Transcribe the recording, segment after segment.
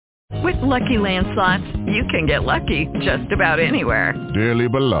With Lucky Land Slots, you can get lucky just about anywhere. Dearly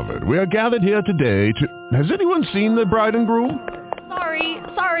beloved, we are gathered here today to... Has anyone seen the bride and groom?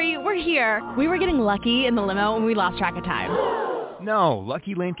 Sorry, we're here. We were getting lucky in the limo and we lost track of time. No,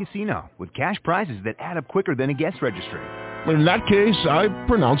 Lucky Land Casino, with cash prizes that add up quicker than a guest registry. In that case, I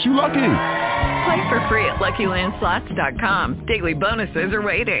pronounce you lucky. Play for free at LuckyLandSlots.com. Daily bonuses are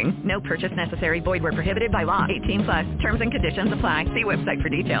waiting. No purchase necessary. Void where prohibited by law. 18+. Terms and conditions apply. See website for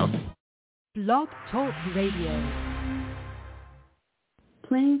details. Blog Talk Radio.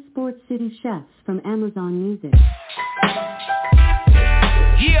 Playing Sports City Chefs from Amazon Music.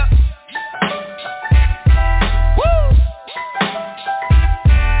 Yeah. Woo.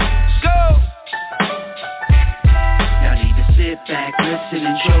 Let's go. Y'all need to sit back, listen,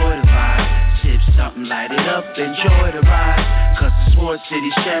 enjoy the vibe. Sip something, light it up, enjoy the ride. Cause the Sports City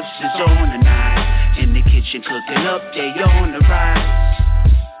Chefs is on tonight. In the kitchen cooking up, they on the rise.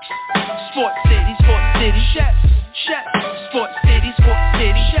 Sports City, Chefs, Chefs. Sports City, Chefs,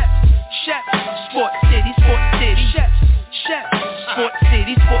 Chefs. Sports City, Chefs, Chefs. Sports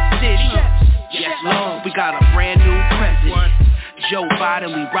City, Chefs. Yes, Lord, we got a brand new president. Joe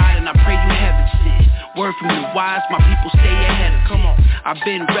Biden, we riding, I pray you heaven sent. Word from the wise, my people stay ahead of. Come on, I've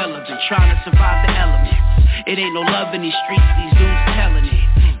been relevant, trying to survive the elements. It ain't no love in these streets, these dudes telling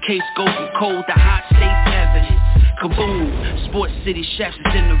it. Case go from cold to hot, states evidence. Kaboom, Sports City Chefs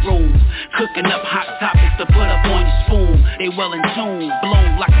is in the room. Cooking up hot topics to put up on your spoon. They well in tune,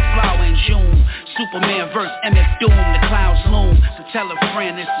 blown like a flower in June. Superman verse MF Doom, the clouds loom. So tell a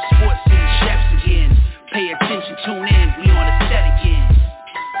friend it's the Sports City Chefs again. Pay attention, tune in, we on the set again.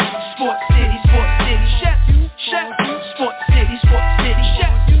 Sports City, Chefs, Chefs. Sports City,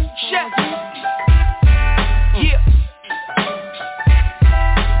 Chefs, Chefs. Yeah.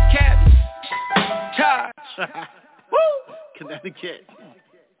 Cabby, Taj. Woo! Connecticut.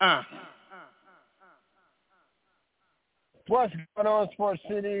 What's going on, Sports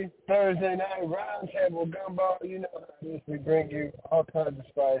City? Thursday night, RoundTable Gumbo. You know how it is. We bring you all kinds of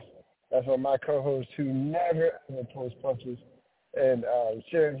spice. That's why my co-host, who never ever pulls punches, and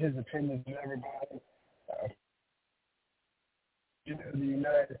sharing his opinions with everybody. The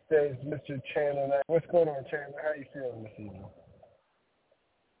United States, Mr. Chandler. What's going on, Chandler? How are you feeling this evening?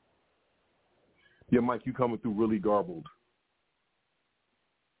 Yeah, Mike, you coming through really garbled.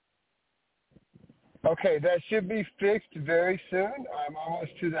 Okay, that should be fixed very soon. I'm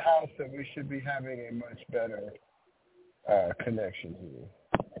almost to the house, so we should be having a much better connection here.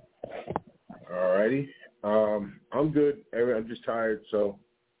 All righty. I'm good. I'm just tired, so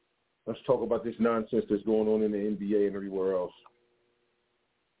let's talk about this nonsense that's going on in the NBA and everywhere else.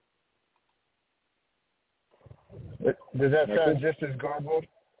 Does that sound just as garbled?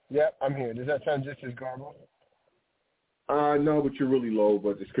 Yep, I'm here. Does that sound just as garbled? No, but you're really low,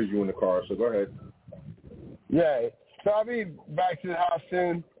 but it's because you're in the car, so go ahead. Yeah, so I'll be back to the house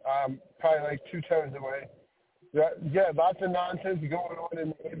soon, probably like 2 turns away. Yeah, lots of nonsense going on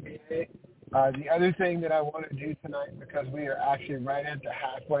in the NBA. The other thing that I want to do tonight, because we are actually right at the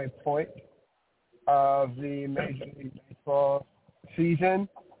halfway point of the Major League Baseball season,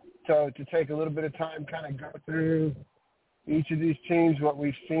 so to take a little bit of time, kind of go through each of these teams, what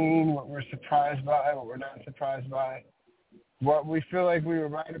we've seen, what we're surprised by, what we're not surprised by, what we feel like we were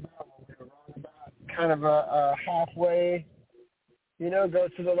right about, what we were wrong about. Kind of a halfway, go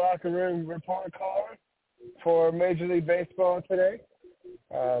to the locker room report card for Major League Baseball today.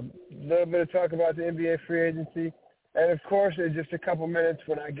 A little bit of talk about the NBA free agency. And, of course, in just a couple minutes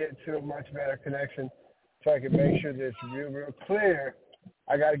when I get to a much better connection so I can make sure that it's real clear,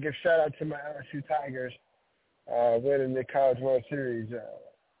 I got to give shout-out to my LSU Tigers winning the College World Series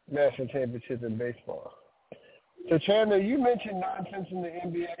national championship in baseball. So, Chandler, you mentioned nonsense in the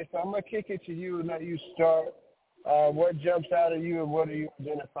NBA, so I'm going to kick it to you and let you start. What jumps out at you and what are you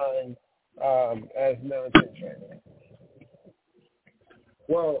identifying as nonsense right now?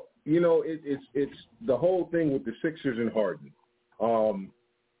 Well, it's the whole thing with the Sixers and Harden.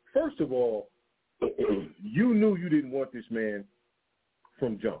 First of all, you knew you didn't want this man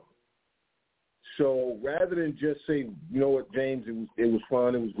from jump. So rather than just say, you know what, James, it was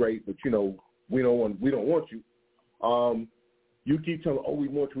fun, it was great, but we don't want you. You keep telling, we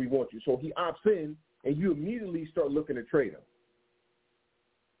want you. So he opts in, and you immediately start looking to trade him.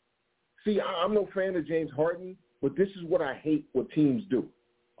 See, I'm no fan of James Harden, but this is what I hate what teams do.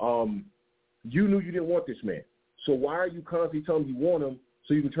 You knew you didn't want this man. So why are you constantly telling him you want him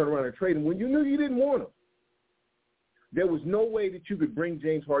so you can turn around and trade him when you knew you didn't want him? There was no way that you could bring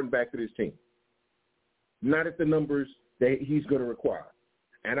James Harden back to this team. Not at the numbers that he's going to require.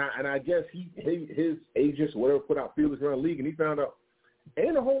 And I guess his agents or whatever put out feelers around the league, and he found out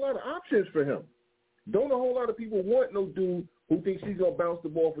Ain't a whole lot of options for him. Don't a whole lot of people want no dude who thinks he's going to bounce the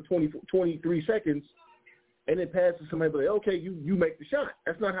ball for 23 seconds and then pass to somebody like, okay, you make the shot.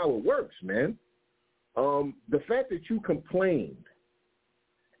 That's not how it works, man. The fact that you complained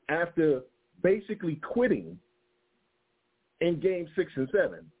after basically quitting in Game 6 and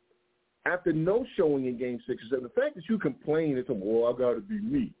 7, after no showing in Game 6 and 7, the fact that you complain is, well, I got to be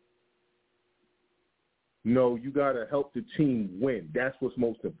me. No, you got to help the team win. That's what's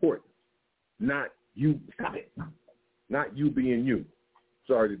most important. Not you. Stop it. Not you being you.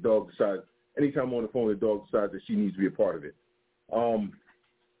 Sorry, the dog decides. Anytime I'm on the phone, the dog decides that she needs to be a part of it. So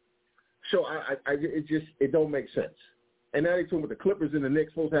it don't make sense. And now they talking about the Clippers and the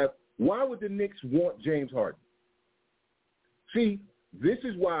Knicks supposed to have. Why would the Knicks want James Harden? See, this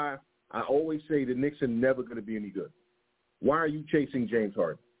is why I always say the Knicks are never going to be any good. Why are you chasing James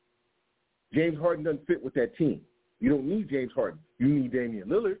Harden? James Harden doesn't fit with that team. You don't need James Harden. You need Damian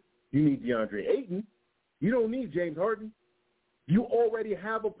Lillard. You need DeAndre Ayton. You don't need James Harden. You already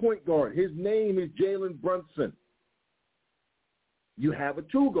have a point guard. His name is Jalen Brunson. You have a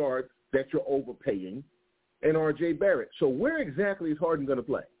two guard that you're overpaying and R.J. Barrett. So where exactly is Harden going to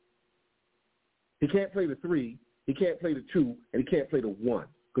play? He can't play the 3, he can't play the 2, and he can't play the 1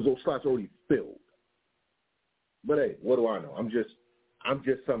 because those slots are already filled. But, hey, what do I know? I'm just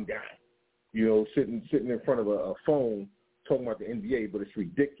some guy, you know, sitting in front of a phone talking about the NBA, but it's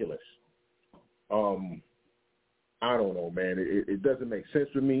ridiculous. I don't know, man. It doesn't make sense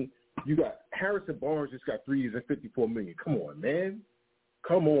for me. You got Harrison Barnes just got 3 years and $54 million. Come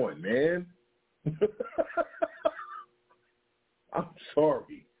on, man. I'm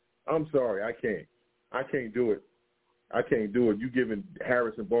sorry. I can't do it. You giving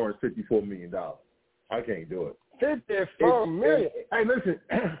Harrison Barnes $54 million. I can't do it. $54 million. Hey, listen,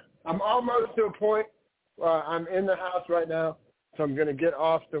 I'm almost to a point where I'm in the house right now, so I'm going to get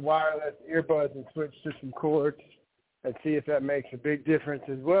off the wireless earbuds and switch to some cords and see if that makes a big difference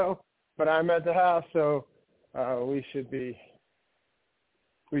as well. But I'm at the house, so we should be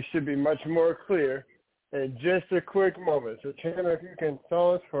much more clear in just a quick moment. So, Chandler, if you can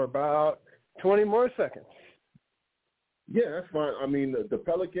stall us for about 20 more seconds. Yeah, that's fine. I mean, the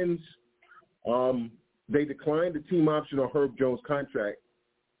Pelicans, they declined the team option on Herb Jones' contract,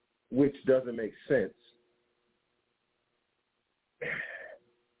 which doesn't make sense.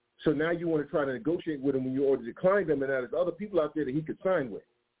 So now you want to try to negotiate with him when you already declined him, and now there's other people out there that he could sign with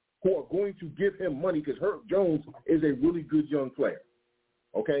who are going to give him money because Herb Jones is a really good young player.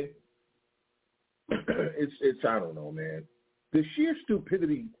 Okay? It's I don't know, man. The sheer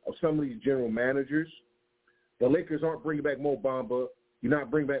stupidity of some of these general managers. The Lakers aren't bringing back Mo Bamba. You're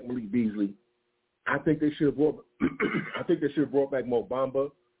not bringing back Malik Beasley. I think they should have brought. I think they should have brought back Mo Bamba.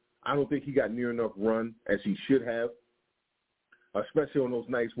 I don't think he got near enough run as he should have, especially on those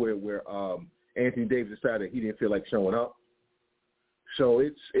nights where Anthony Davis decided he didn't feel like showing up. So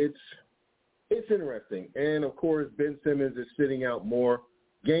it's interesting, and of course Ben Simmons is sitting out more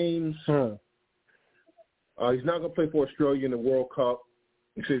games. He's not going to play for Australia in the World Cup.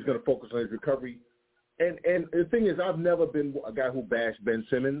 He said he's going to focus on his recovery. And the thing is, I've never been a guy who bashed Ben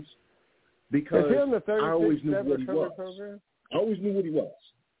Simmons because I always knew what he was. I always knew what he was.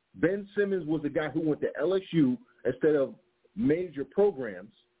 Ben Simmons was the guy who went to LSU instead of major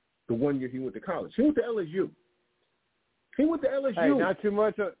programs the one year he went to college. He went to LSU. Hey, not too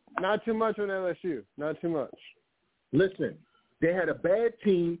much on LSU. Not too much. Listen, they had a bad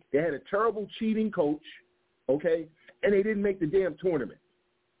team. They had a terrible cheating coach, okay, and they didn't make the damn tournament.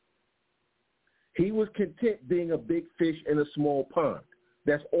 He was content being a big fish in a small pond.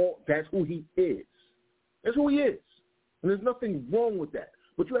 That's all. That's who he is. That's who he is. And there's nothing wrong with that.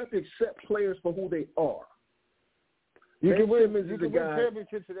 But you have to accept players for who they are. You can win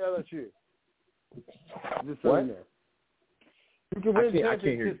championships at LSU. Just so you know. You can win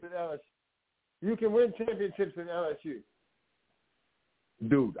championships at LSU. You can win championships at LSU.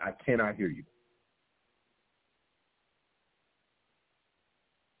 Dude, I cannot hear you.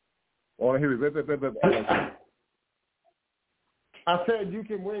 Oh, I hear you. I said you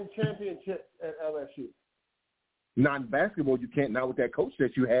can win championships at LSU. Not in basketball, you can't. Not with that coach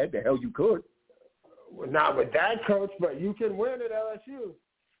that you had. The hell you could. Well, not with that coach, but you can win at LSU.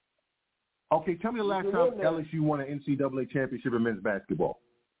 Okay, tell me the last time LSU won an NCAA championship in men's basketball.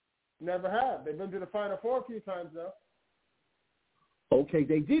 Never have. They've been to the Final Four a few times, though. Okay,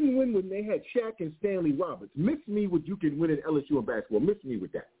 they didn't win when they had Shaq and Stanley Roberts. Miss me with you can win at LSU in basketball. Miss me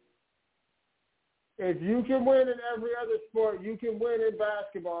with that. If you can win in every other sport, you can win in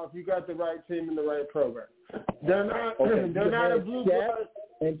basketball if you got the right team and the right program. They're not. Okay. They're not a blue blood.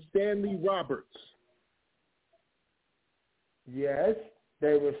 And Stanley Roberts. Yes,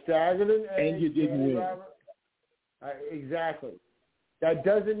 They were staggered in age. And you didn't win. Exactly. That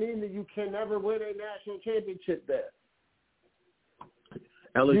doesn't mean that you can never win a national championship there.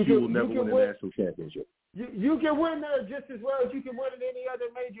 LSU will never win a national championship. You can win there just as well as you can win at any other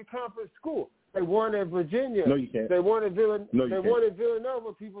major conference school. They won at Virginia. No, you can't. They won at Villanova. No, won at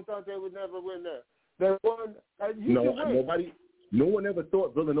Villanova. People thought they would never win there. They won. No one ever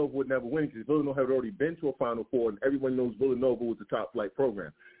thought Villanova would never win because Villanova had already been to a Final Four, and everyone knows Villanova was a top-flight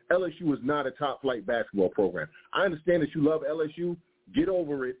program. LSU is not a top-flight basketball program. I understand that you love LSU. Get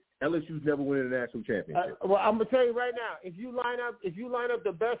over it. LSU's never winning a national championship. Well, I'm gonna tell you right now, if you line up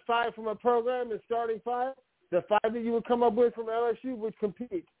the best five from a program and starting five, the five that you would come up with from LSU would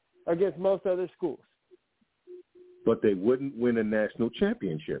compete against most other schools. But they wouldn't win a national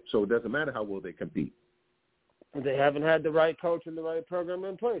championship, so it doesn't matter how well they compete. They haven't had the right coach and the right program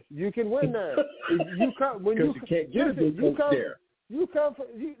in place. You can win there. You can't get a good coach there. You come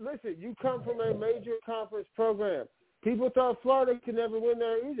from a major conference program. People thought Florida could never win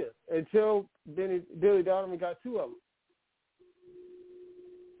there either until Billy Donovan got two of them.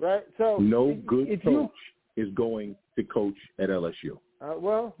 Right? So no good coach is going to coach at LSU.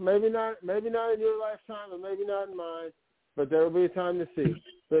 Well, maybe not in your lifetime, and maybe not in mine. But there will be a time to see.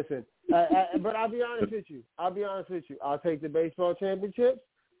 Listen, but I'll be honest with you. I'll take the baseball championships.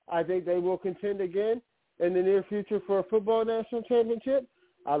 I think they will contend again in the near future for a football national championship.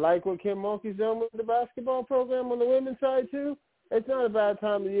 I like what Kim Mulkey's done with the basketball program on the women's side, too. It's not a bad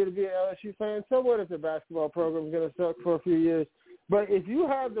time of year to be an LSU fan. So what if the basketball program is going to suck for a few years? But if you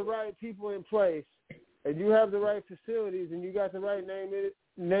have the right people in place and you have the right facilities and you got the right name,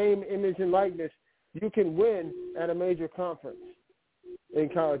 image, and likeness, you can win at a major conference in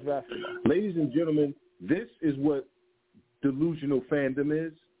college basketball. Ladies and gentlemen, this is what delusional fandom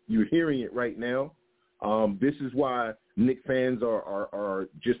is. You're hearing it right now. This is why Knicks fans are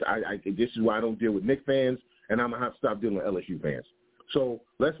just this is why I don't deal with Knicks fans, and I'm going to have to stop dealing with LSU fans. So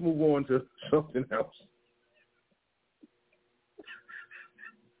let's move on to something else.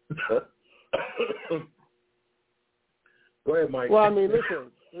 Go ahead, Mike. Well, I mean, listen.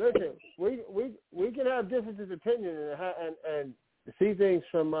 We can have differences of opinion and see things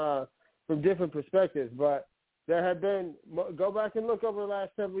from different perspectives, but there have been – go back and look over the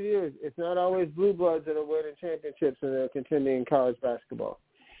last several years. It's not always blue bloods that are winning championships and they're contending in college basketball.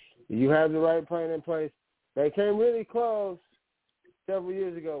 You have the right plan in place. They came really close several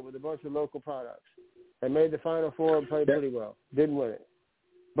years ago with a bunch of local products. They made the Final Four and played pretty well. Didn't win it.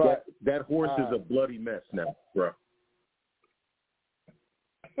 But that horse is a bloody mess now, bro.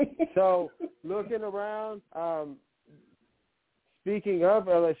 So, looking around, speaking of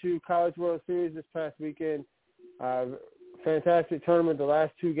LSU, College World Series this past weekend, fantastic tournament. The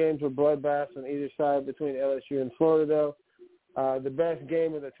last two games were bloodbaths on either side between LSU and Florida, though. The best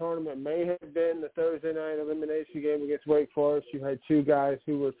game of the tournament may have been the Thursday night elimination game against Wake Forest. You had two guys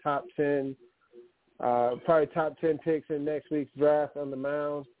who were top 10 picks in next week's draft on the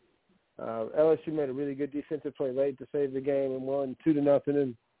mound. LSU made a really good defensive play late to save the game and won 2-0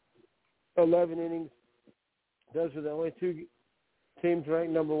 in 11 innings. Those were the only two teams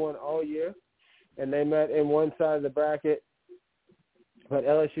ranked number one all year, and they met in one side of the bracket. But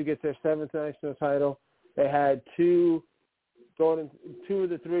LSU gets their seventh national title. They had two of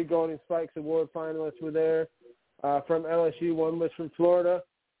the three Golden Spikes Award finalists were there from LSU. One was from Florida.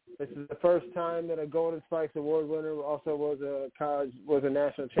 This is the first time that a Golden Spikes Award winner also was a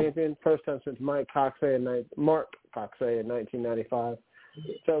national champion. First time since Mark Coxey in 1995.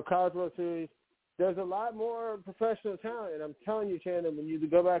 So College World Series, there's a lot more professional talent, and I'm telling you, Chandler, when you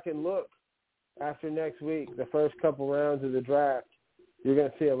go back and look after next week, the first couple rounds of the draft, you're going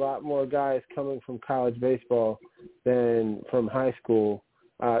to see a lot more guys coming from college baseball than from high school.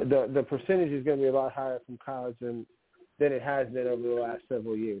 The percentage is going to be a lot higher from college than it has been over the last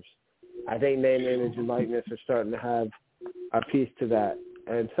several years. I think name, image, and likeness are starting to have a piece to that.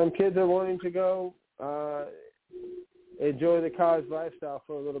 And some kids are wanting to go enjoy the college lifestyle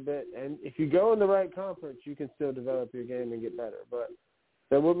for a little bit. And if you go in the right conference, you can still develop your game and get better. But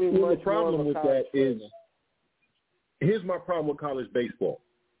there will be much the problem more of a with college that is, here's my problem with college baseball.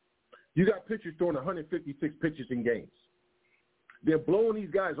 You got pitchers throwing 156 pitches in games. They're blowing these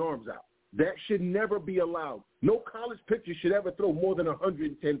guys' arms out. That should never be allowed. No college pitcher should ever throw more than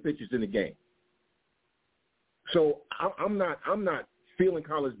 110 pitches in a game. So I'm not feeling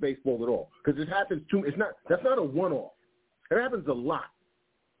college baseball at all because it happens too. That's not a one-off. It happens a lot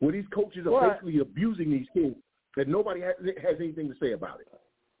where these coaches are basically abusing these kids that nobody has anything to say about it.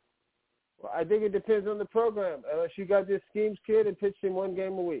 Well, I think it depends on the program. LSU got this schemes kid and pitched him one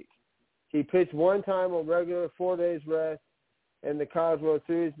game a week. He pitched one time on regular 4 days rest. in the College World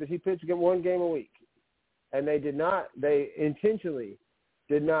Series, but he pitched one game a week. And they intentionally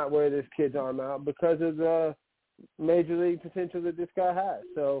did not wear this kid's arm out because of the major league potential that this guy has.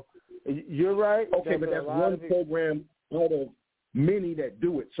 So you're right. Okay, but that's one program out of many that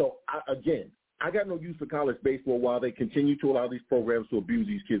do it. So, I got no use for college baseball while they continue to allow these programs to abuse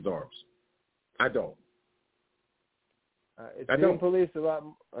these kids' arms. I don't. It's being policed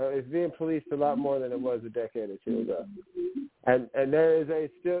a lot more than it was a decade or two ago. And there's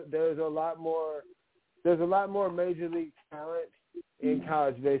a lot more major league talent in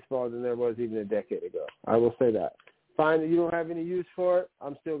college baseball than there was even a decade ago. I will say that. Fine that you don't have any use for it.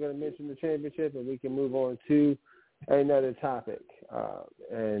 I'm still going to mention the championship, and we can move on to another topic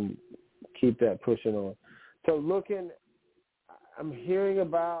and keep that pushing on. So I'm hearing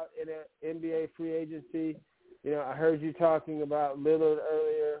about an NBA free agency. I heard you talking about Lillard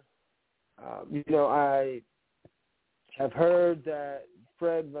earlier. I have heard that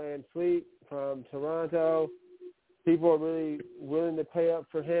Fred VanVleet from Toronto, people are really willing to pay up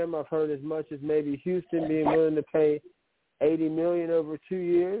for him. I've heard as much as maybe Houston being willing to pay $80 million over 2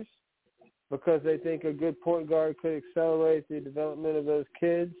 years because they think a good point guard could accelerate the development of those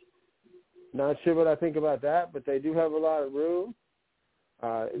kids. Not sure what I think about that, but they do have a lot of room.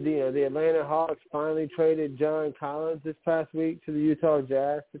 The Atlanta Hawks finally traded John Collins this past week to the Utah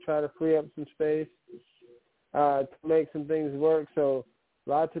Jazz to try to free up some space to make some things work. So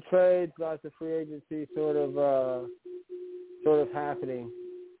lots of trades, lots of free agency sort of happening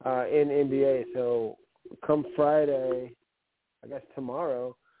in NBA. So come Friday, I guess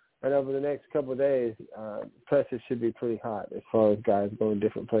tomorrow, and over the next couple of days, presses should be pretty hot as far as guys going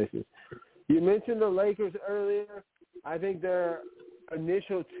different places. You mentioned the Lakers earlier. I think their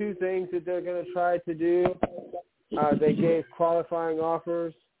initial two things that they're going to try to do, they gave qualifying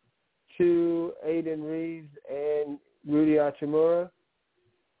offers to Aiden Reeves and Rudy Hachimura.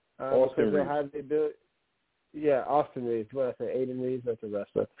 Austin Reeves. Austin Reeves. What did I say? Aiden Reeves, that's a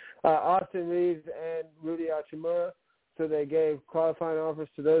wrestler. Austin Reeves and Rudy Hachimura. So they gave qualifying offers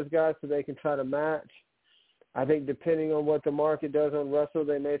to those guys so they can try to match. I think depending on what the market does on Russell,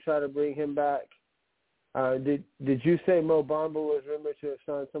 they may try to bring him back. Did you say Mo Bamba was rumored to have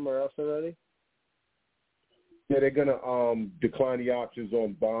signed somewhere else already? Yeah, they're going to decline the options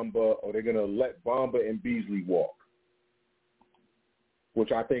on Bamba, or they're going to let Bamba and Beasley walk,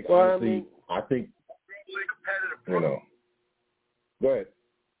 which I think, Go ahead.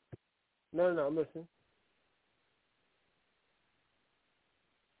 No, I'm listening.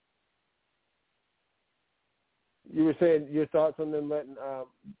 You were saying your thoughts on them letting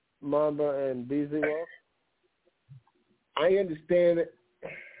Mamba and Beasley walk? I understand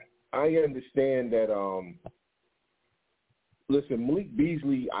that. Listen, Malik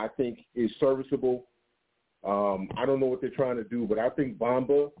Beasley, I think, is serviceable. I don't know what they're trying to do, but I think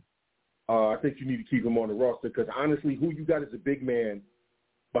Bamba, I think you need to keep him on the roster because, honestly, who you got is a big man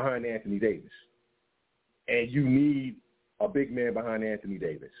behind Anthony Davis. And you need a big man behind Anthony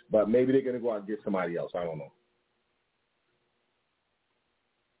Davis. But maybe they're going to go out and get somebody else. I don't know.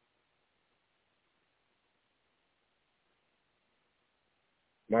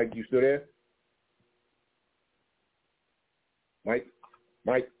 Mike, you still there? Mike.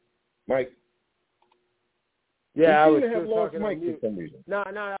 Yeah, I was have lost talking Mike on mute. for some reason. No,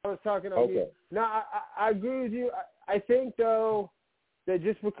 I was talking on mute. No, I agree with you. I think, though, that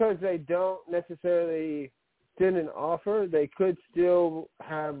just because they don't necessarily send an offer, they could still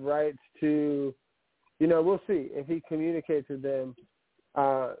have rights to, we'll see if he communicates with them.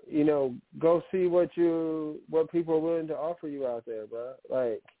 Go see what people are willing to offer you out there, bro.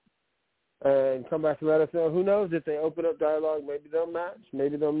 And come back to let us know. Who knows if they open up dialogue? Maybe they'll match.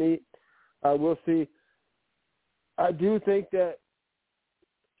 Maybe they'll meet. We'll see. I do think that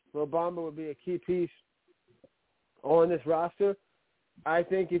Bamba would be a key piece on this roster. I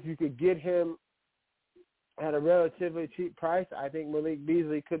think if you could get him at a relatively cheap price, I think Malik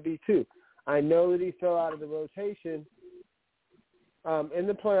Beasley could be too. I know that he fell out of the rotation in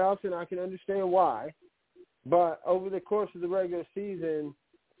the playoffs, and I can understand why. But over the course of the regular season,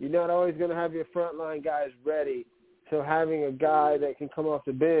 you're not always going to have your frontline guys ready. So having a guy that can come off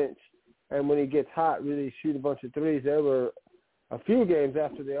the bench and when he gets hot really shoot a bunch of threes. There were a few games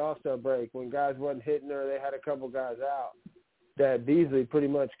after the All-Star break when guys wasn't hitting or they had a couple guys out that Beasley pretty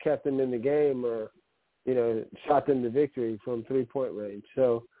much kept them in the game or, shot them to victory from three-point range.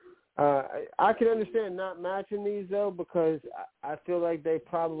 So I can understand not matching these, though, because I feel like they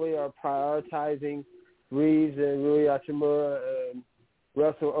probably are prioritizing Reeves and Rui Hachimura and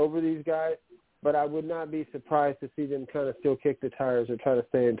Russell over these guys. But I would not be surprised to see them kind of still kick the tires or try to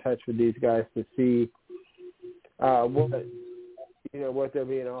stay in touch with these guys to see what what they're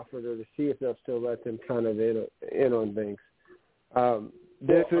being offered, or to see if they'll still let them kind of in on things.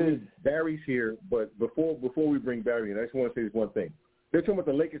 Barry's here, but before we bring Barry in, I just want to say this one thing. They're talking about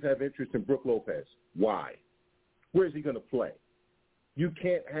the Lakers have interest in Brook Lopez. Why? Where is he going to play? You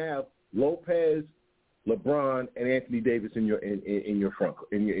can't have Lopez, LeBron, and Anthony Davis in your front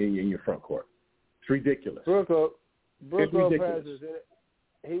court. It's ridiculous. Brook Lopez is in it.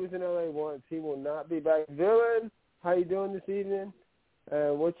 He was in LA once. He will not be back. Villain, how you doing this evening?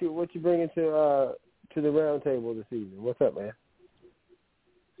 What you bringing to the round table this evening? What's up, man?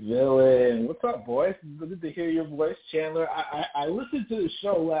 Villain, what's up, boys? Good to hear your voice, Chandler. I listened to the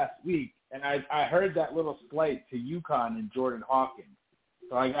show last week, and I heard that little slight to UConn and Jordan Hawkins.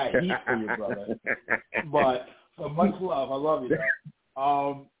 So I got heat for you, brother. But much love. I love you,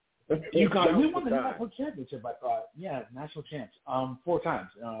 though. UConn, we won the national championship, I thought. Yeah, national champs. 4 times.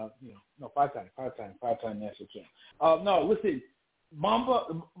 5 times. 5-time national champ. No, listen,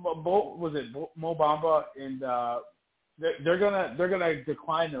 Mo Bamba and they're gonna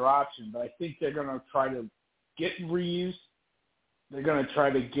decline their option, but I think they're gonna try to get Reeves. They're gonna try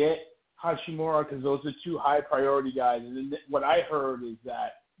to get Hachimura because those are 2 high priority guys. And then what I heard is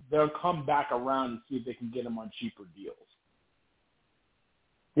that they'll come back around and see if they can get them on cheaper deals.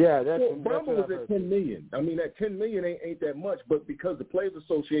 Yeah, Bamba was at $10 million. I mean, that $10 million ain't that much, but because the Players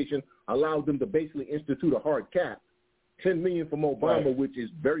Association allowed them to basically institute a hard cap, $10 million for Mo Bamba, right, which is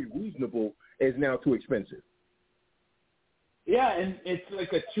very reasonable, is now too expensive. Yeah, and it's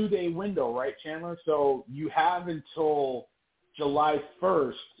like a 2-day window, right, Chandler? So you have until July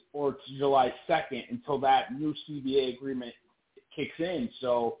 1st or July 2nd until that new CBA agreement kicks in.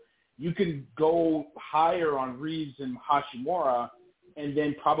 So you can go higher on Reeves and Hachimura and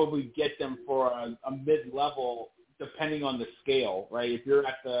then probably get them for a mid-level depending on the scale, right? If you're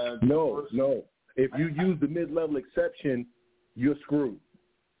at the No. If you use the mid-level exception, you're screwed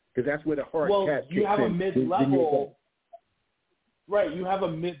because that's where the hard cap kicks in. You have a mid-level. Right, you have a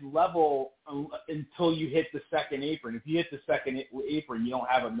mid-level until you hit the second apron. If you hit the second apron, you don't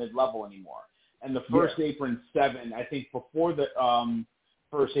have a mid-level anymore. And the first apron's $7 million. I think before the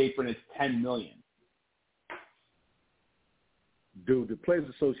first apron, it's $10 million. Dude, the Players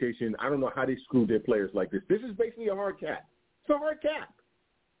Association, I don't know how they screwed their players like this. This is basically a hard cap. It's a hard cap.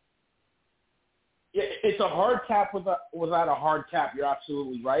 Yeah, it's a hard cap without a hard cap. You're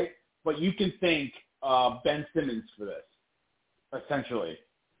absolutely right. But you can thank Ben Simmons for this, essentially,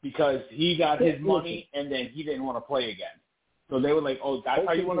 because he got his money and then he didn't want to play again. So they were like, oh, that's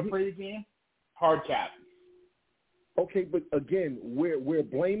how you want to play the game? Hard cap. Okay, but again, we're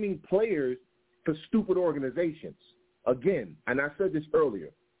blaming players for stupid organizations. Again, and I said this earlier,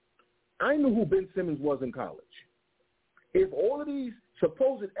 I knew who Ben Simmons was in college. If all of these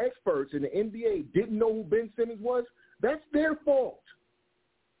supposed experts in the NBA didn't know who Ben Simmons was, that's their fault.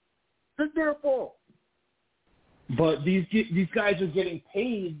 That's their fault. But these guys are getting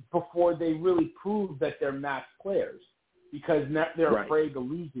paid before they really prove that they're max players because they're afraid to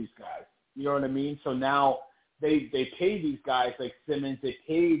lose these guys. You know what I mean? So now they pay these guys like Simmons. They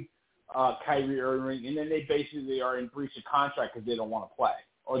paid Kyrie Irving, and then they basically are in breach of contract because they don't want to play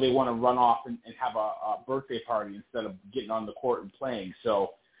or they want to run off and have a birthday party instead of getting on the court and playing. So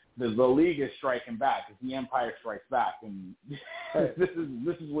the league is striking back because the Empire strikes back, and this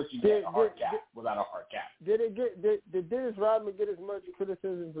is what you get, a hard cap without a hard cap. Did Dennis Rodman get as much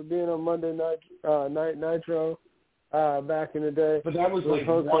criticism for being on Monday Night Nitro back in the day? But that was like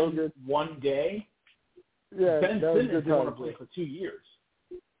one day. Yeah, Ben Simmons didn't want to play for 2 years.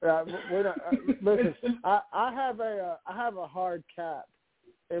 Listen, I have a hard cap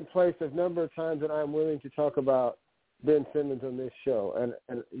in place of number of times that I'm willing to talk about Ben Simmons on this show,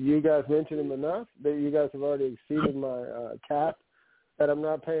 and you guys mentioned him enough that you guys have already exceeded my cap, that I'm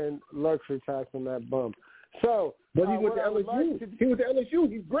not paying luxury tax on that bump. So, but he went to LSU. He went to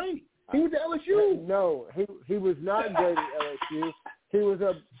LSU. He's great. He went to LSU. No, he was not great at LSU.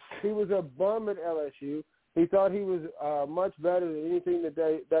 He was a bum at LSU. He thought he was much better than anything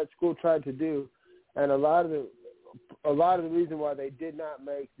that school tried to do, and a lot of the reason why they did not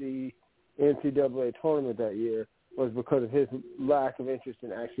make the NCAA tournament that year was because of his lack of interest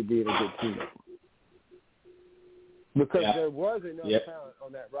in actually being a good teammate. Because there was enough talent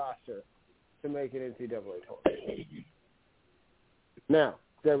on that roster to make an NCAA tournament. Now,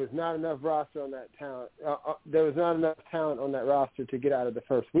 there was not enough roster on that talent. There was not enough talent on that roster to get out of the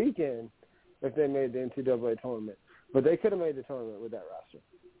first weekend if they made the NCAA tournament. But they could have made the tournament with that roster.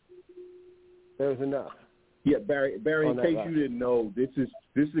 There was enough. Yeah, Barry. In case you didn't know, this is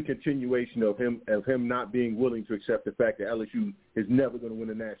a continuation of him not being willing to accept the fact that LSU is never going to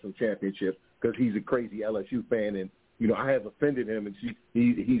win a national championship because he's a crazy LSU fan and I have offended him, and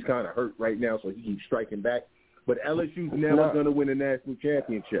he's kind of hurt right now, so he keeps striking back. But LSU's never going to win a national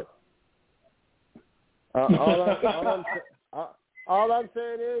championship. All I'm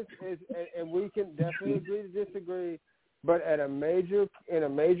saying is, and we can definitely agree to disagree, but in a major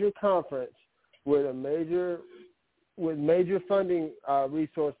conference with major funding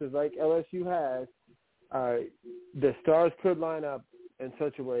resources like LSU has, the stars could line up in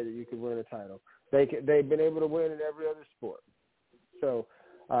such a way that you could win a title. They've been able to win in every other sport. So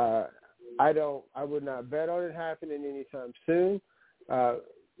I would not bet on it happening anytime soon.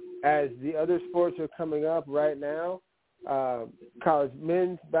 As the other sports are coming up right now, college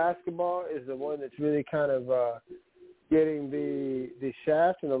men's basketball is the one that's really kind of getting the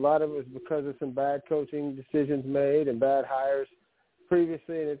shaft, and a lot of it is because of some bad coaching decisions made and bad hires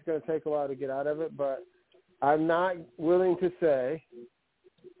previously, and it's going to take a while to get out of it. But I'm not willing to say,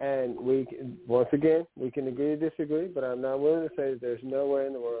 and we can agree to disagree, but I'm not willing to say that there's no way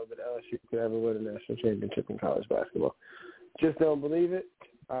in the world that LSU could ever win a national championship in college basketball. Just don't believe it.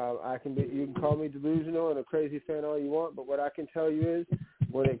 You can call me delusional and a crazy fan all you want, but what I can tell you is,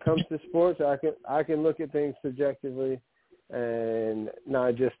 when it comes to sports, I can look at things subjectively and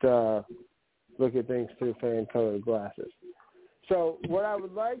not just look at things through fan-colored glasses. So what I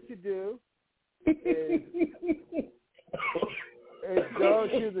would like to do is go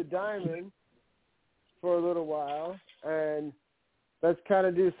to the diamond for a little while, and let's kind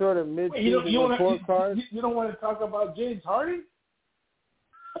of do sort of mid-season report cards. You don't want to talk about James Harden?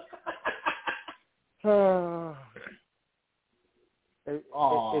 Come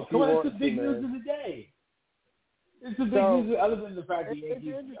on, it's the big news of the day. It's the big news, other than the fact that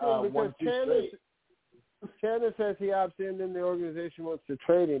Yankees won 2 straight. Chandler says he opts in, then the organization wants to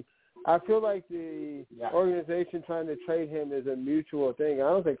trade him. I feel like the organization trying to trade him is a mutual thing. I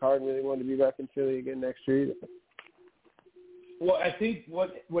don't think Harden really wanted to be back in Philly again next year either. Well, I think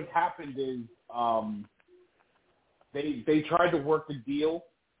what happened is they tried to work the deal,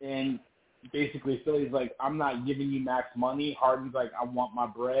 and basically Philly's like, I'm not giving you max money. Harden's like, I want my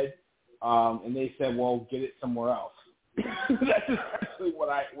bread. And they said, well, get it somewhere else. That's essentially what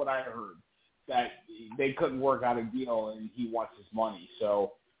I heard, that they couldn't work out a deal and he wants his money.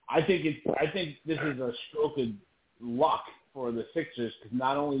 So I think this is a stroke of luck for the Sixers, because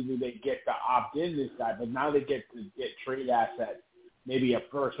not only do they get to opt in this guy, but now they get to get trade assets, maybe a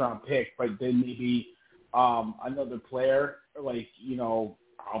first-round pick, but then maybe another player, like,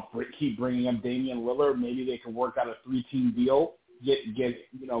 I'll keep bringing up Damian Lillard. Maybe they can work out a 3-team deal, get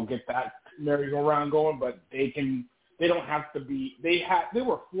that merry-go-round going. But they don't have to be. They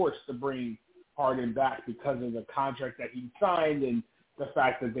were forced to bring Harden back because of the contract that he signed and the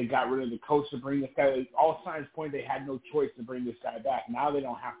fact that they got rid of the coach to bring this guy. All signs point they had no choice to bring this guy back. Now they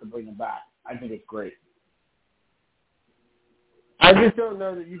don't have to bring him back. I think it's great. I just don't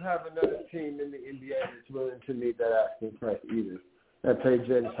know that you have another team in the NBA that's willing to meet that asking price either. That paid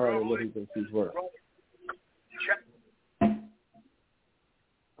James Harden what he thinks he's worth.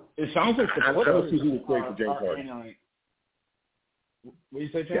 It sounds like I don't see who would trade for James Harden. What do you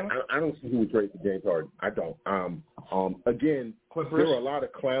say, Chandler? I don't see who would trade for James Harden. I don't. Again, Clippers. There are a lot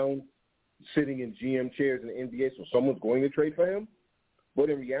of clowns sitting in GM chairs in the NBA, so someone's going to trade for him. But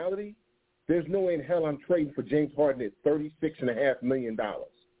in reality, there's no way in hell I'm trading for James Harden at $36.5 million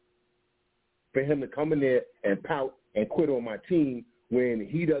for him to come in there and pout and quit on my team when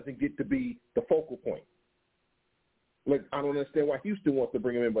he doesn't get to be the focal point. Like, I don't understand why Houston wants to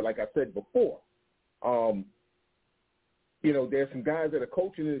bring him in, but like I said before, there's some guys that are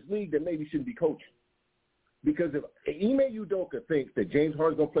coaching in this league that maybe shouldn't be coaching. Because if Ime Udoka thinks that James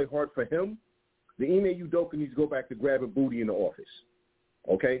Harden's going to play hard for him, the Ime Udoka needs to go back to grabbing booty in the office,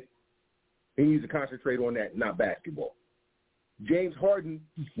 okay? He needs to concentrate on that, not basketball. James Harden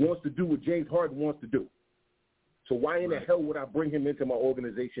wants to do what James Harden wants to do. So why in the hell would I bring him into my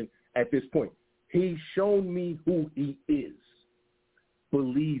organization at this point? He's shown me who he is.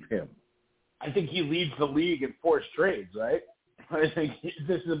 Believe him. I think he leads the league in forced trades, right? I think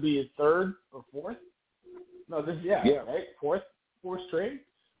this will be his third or fourth. No, right? Fourth trade.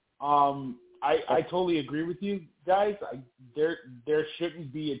 I totally agree with you guys. There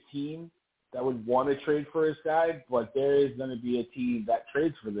shouldn't be a team that would want to trade for this guy, but there is going to be a team that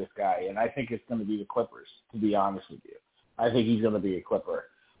trades for this guy, and I think it's going to be the Clippers, to be honest with you. I think he's going to be a Clipper.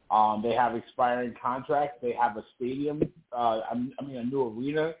 They have expiring contracts. They have a stadium, a new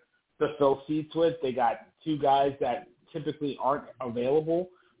arena to fill seats with. They got 2 guys that typically aren't available,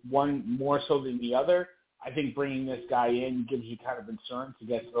 one more so than the other. I think bringing this guy in gives you kind of insurance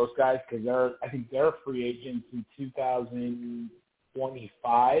against those guys, because I think they're free agents in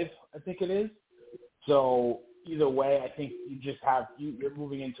 2025, I think it is. So either way, I think you just have you're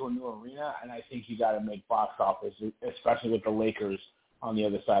moving into a new arena, and I think you got to make box office, especially with the Lakers on the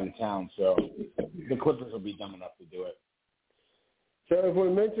other side of town. So the Clippers will be dumb enough to do it. So if we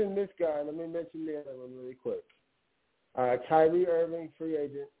mention this guy, let me mention the other one really quick. Kyrie Irving, free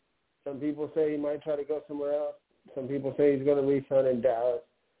agent. Some people say he might try to go somewhere else. Some people say he's going to re-sign in Dallas.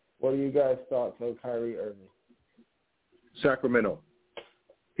 What are you guys' thoughts on Kyrie Irving? Sacramento.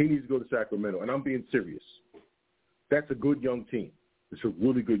 He needs to go to Sacramento, and I'm being serious. That's a good young team. It's a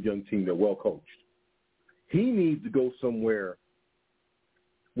really good young team. They're well coached. He needs to go somewhere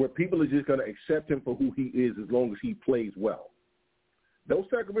where people are just going to accept him for who he is as long as he plays well. Those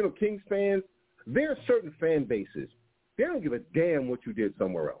Sacramento Kings fans, there are certain fan bases. They don't give a damn what you did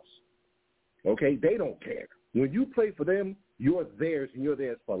somewhere else. Okay? They don't care. When you play for them, you're theirs, and you're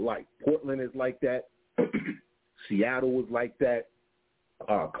theirs for life. Portland is like that. Seattle is like that.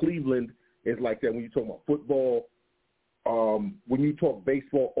 Cleveland is like that when you talk about football. When you talk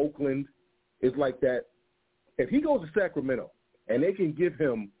baseball, Oakland is like that. If he goes to Sacramento and they can give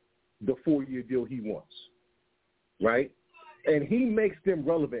him the 4-year deal he wants, right, and he makes them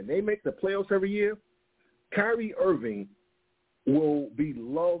relevant, they make the playoffs every year, Kyrie Irving will be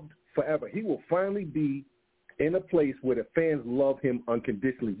loved forever. He will finally be in a place where the fans love him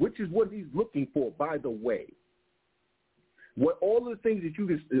unconditionally, which is what he's looking for, by the way. What all of the things that you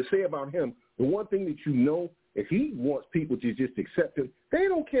can say about him, the one thing that you know, if he wants people to just accept him, they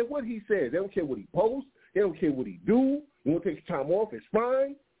don't care what he says. They don't care what he posts. They don't care what he do. You want to take time off, it's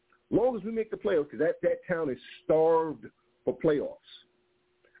fine. As long as we make the playoffs, because that town is starved for playoffs.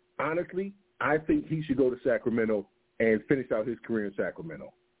 Honestly, I think he should go to Sacramento and finish out his career in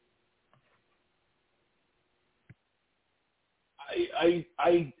Sacramento.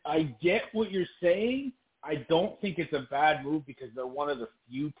 I get what you're saying. I don't think it's a bad move because they're one of the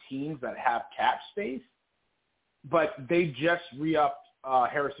few teams that have cap space. But they just re-upped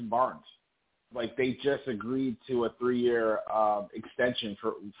Harrison Barnes. Like, they just agreed to a 3-year extension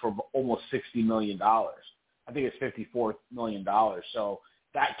for almost $60 million. I think it's $54 million. So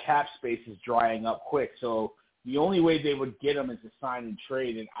that cap space is drying up quick. So the only way they would get him is to sign and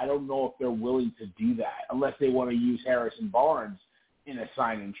trade, and I don't know if they're willing to do that unless they want to use Harrison Barnes in a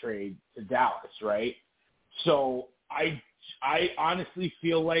sign and trade to Dallas, right? So I honestly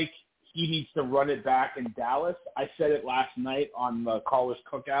feel like he needs to run it back in Dallas. I said it last night on the Callers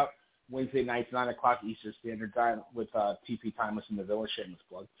Cookout, Wednesday nights, 9 o'clock Eastern Standard Time with TP Timeless in the Villa, shameless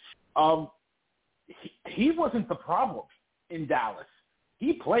plug. He wasn't the problem in Dallas.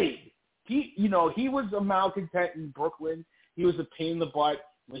 He played. He was a malcontent in Brooklyn. He was a pain in the butt.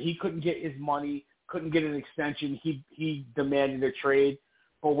 When he couldn't get his money, couldn't get an extension, he demanded a trade.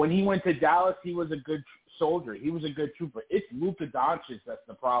 But when he went to Dallas, he was a good soldier. He was a good trooper. It's Luka Doncic that's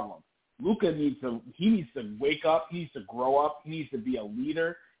the problem. Luka needs to wake up. He needs to grow up. He needs to be a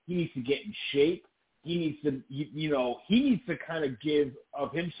leader. He needs to get in shape. He needs to, he needs to kind of give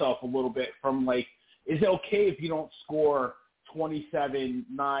of himself a little bit from, like, is it okay if you don't score 27,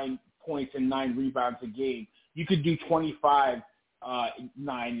 9 points and 9 rebounds a game? You could do 25, 9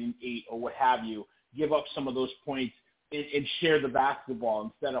 and 8 or what have you. Give up some of those points and share the basketball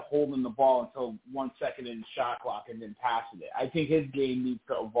instead of holding the ball until 1 second in the shot clock and then passing it. I think his game needs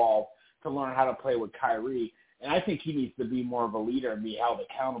to evolve to learn how to play with Kyrie. And I think he needs to be more of a leader and be held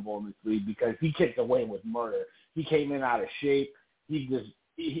accountable in this league because he kicked away with murder. He came in out of shape.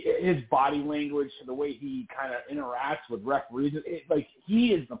 His body language, the way he kind of interacts with referees, he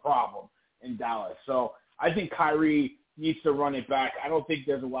is the problem in Dallas. So I think Kyrie needs to run it back. I don't think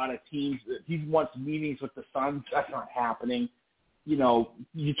there's a lot of teams. He wants meetings with the Suns. That's not happening.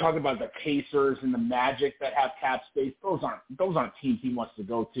 You talk about the Pacers and the Magic that have cap space. Those aren't teams he wants to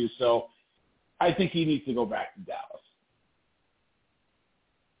go to. So I think he needs to go back to Dallas.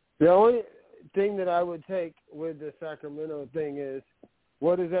 The only thing that I would take with the Sacramento thing is,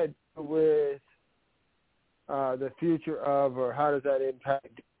 what does that do with the future of, or how does that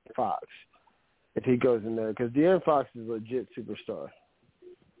impact Fox if he goes in there? Because De'Aaron Fox is a legit superstar.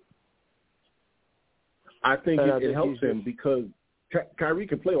 I think it helps him because Kyrie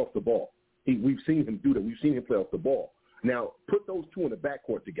can play off the ball. We've seen him do that. We've seen him play off the ball. Now, put those two in the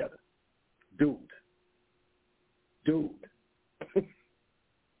backcourt together. Dude.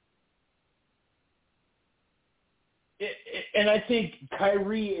 And I think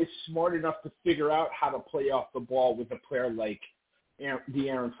Kyrie is smart enough to figure out how to play off the ball with a player like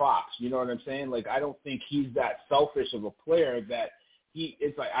De'Aaron Fox. You know what I'm saying? Like, I don't think he's that selfish of a player that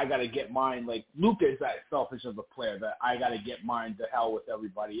it's like, I got to get mine. Like, Luka is that selfish of a player that I got to get mine to hell with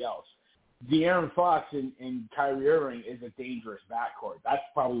everybody else. De'Aaron Fox and Kyrie Irving is a dangerous backcourt. That's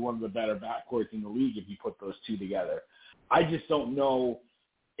probably one of the better backcourts in the league if you put those two together. I just don't know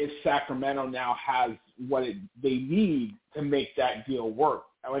if Sacramento now has what they need to make that deal work.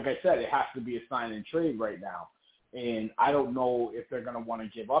 Like I said, it has to be a sign and trade right now. And I don't know if they're going to want to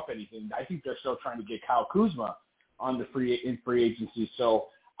give up anything. I think they're still trying to get Kyle Kuzma on the free agency. So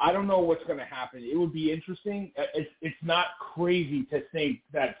I don't know what's going to happen. It would be interesting. It's not crazy to think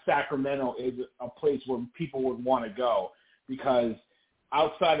that Sacramento is a place where people would want to go, because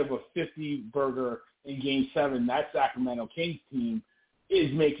outside of a 50-burger in Game 7, that Sacramento Kings team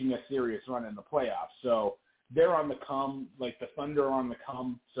is making a serious run in the playoffs. So they're on the come, like the Thunder are on the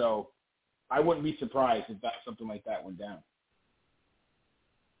come. So I wouldn't be surprised if something like that went down.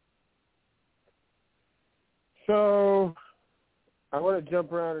 So I want to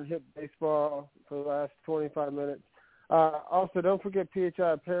jump around and hit baseball for the last 25 minutes. Also, don't forget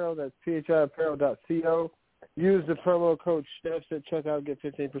PHI Apparel. That's phiapparel.co. Use the promo code STEPS at checkout. Get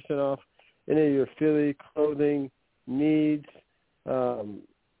 15% off any of your Philly clothing needs. Go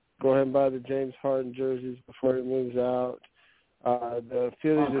ahead and buy the James Harden jerseys before he moves out. The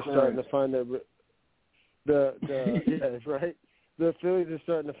Phillies are starting to find their yes, right. The Phillies are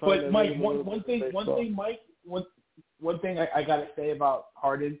starting to find. But Mike, one thing I got to say about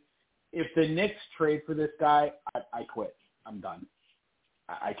Harden: if the Knicks trade for this guy, I quit. I'm done.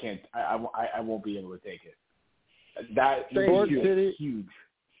 I can't. I won't be able to take it. That is huge.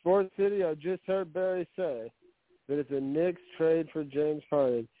 Sports City. I just heard Barry say that if the Knicks trade for James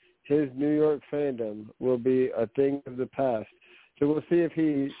Harden, his New York fandom will be a thing of the past. So we'll see if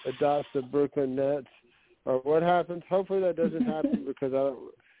he adopts the Brooklyn Nets or what happens. Hopefully that doesn't happen, because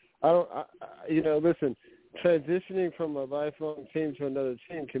listen, transitioning from a lifelong team to another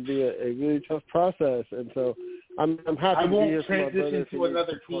team can be a really tough process. And so I'm happy to hear from my brother. I won't transition to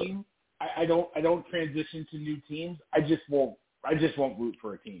another team. I don't transition to new teams. I just won't root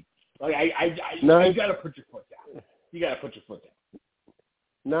for a team. Like you got to put your foot down. You got to put your foot down.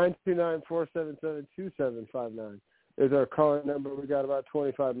 929-477-2759 is our calling number. We got about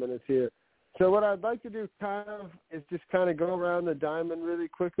 25 minutes here. So what I'd like to do is just go around the diamond really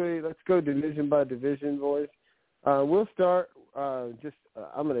quickly. Let's go division by division, boys. We'll start I'm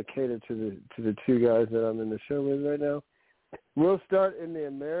going to cater to the two guys that I'm in the show with right now. We'll start in the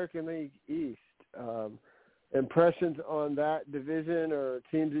American League East. Impressions on that division or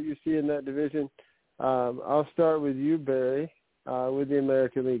teams that you see in that division. I'll start with you, Barry, with the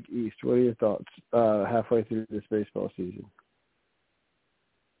American League East. What are your thoughts halfway through this baseball season?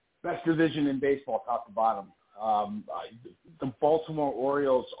 Best division in baseball, top to bottom. The Baltimore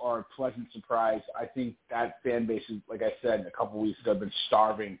Orioles are a pleasant surprise. I think that fan base is, like I said a couple of weeks ago, been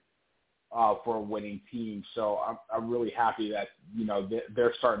starving for a winning team. So I'm really happy that,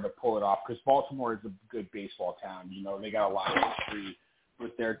 they're starting to pull it off, because Baltimore is a good baseball town. They got a lot of history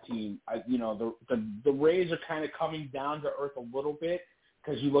with their team. The Rays are kind of coming down to earth a little bit,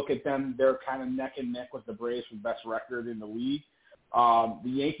 because you look at them, they're kind of neck and neck with the Braves for best record in the league. The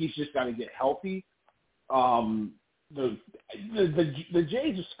Yankees just got to get healthy. The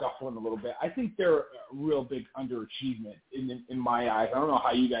Jays are scuffling a little bit. I think they're a real big underachievement in my eyes. I don't know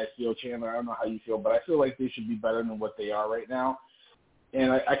how you guys feel, Chandler. I don't know how you feel, but I feel like they should be better than what they are right now.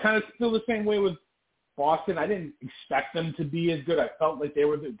 And I kind of feel the same way with Boston. I didn't expect them to be as good. I felt like they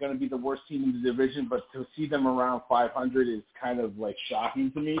were going to be the worst team in the division, but to see them around 500 is kind of like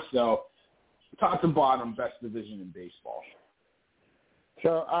shocking to me. So top to bottom, best division in baseball.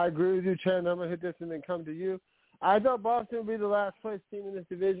 So I agree with you, Chandler. I'm going to hit this and then come to you. I thought Boston would be the last place team in this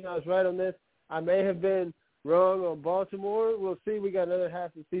division. I was right on this. I may have been wrong on Baltimore. We'll see. We got another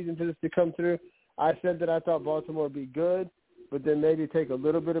half the season for this to come through. I said that I thought Baltimore would be good, but then maybe take a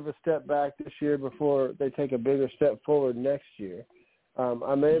little bit of a step back this year before they take a bigger step forward next year.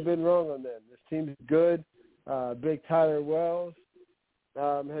 I may have been wrong on them. This team's good. Big Tyler Wells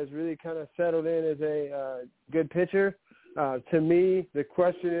has really kind of settled in as a good pitcher. To me, the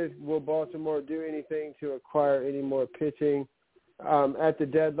question is, will Baltimore do anything to acquire any more pitching? At the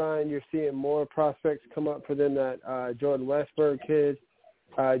deadline, you're seeing more prospects come up for them. That Jordan Westburg kid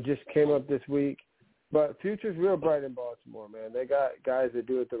just came up this week. But future's real bright in Baltimore, man. They got guys that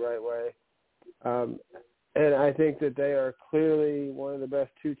do it the right way. And I think that they are clearly one of the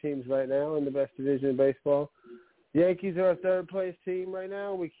best two teams right now in the best division in baseball. Yankees are a third-place team right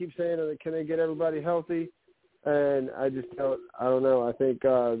now. We keep saying, can they get everybody healthy? And I don't know. I think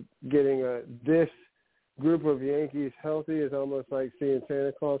getting this group of Yankees healthy is almost like seeing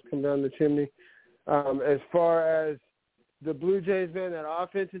Santa Claus come down the chimney. As far as the Blue Jays, man, that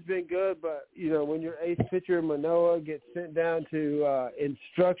offense has been good, but, when your ace pitcher, Manoah, gets sent down to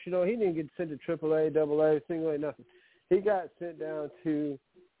instructional, he didn't get sent to AAA, AA, single A, nothing. He got sent down to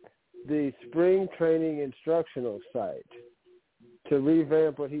the spring training instructional site to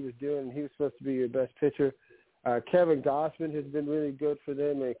revamp what he was doing. He was supposed to be your best pitcher. Kevin Gossman has been really good for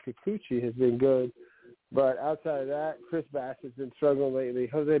them, and Kikuchi has been good. But outside of that, Chris Bassett's been struggling lately.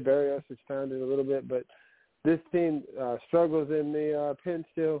 Jose Barrios has found it a little bit, but this team struggles in the pen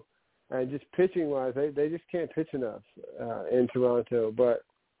still, and just pitching-wise, they just can't pitch enough in Toronto. But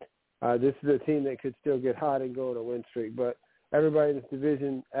this is a team that could still get hot and go on a win streak. But everybody in this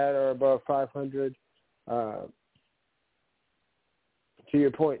division at or above 500. To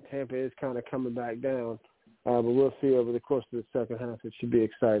your point, Tampa is kind of coming back down, but we'll see over the course of the second half. It should be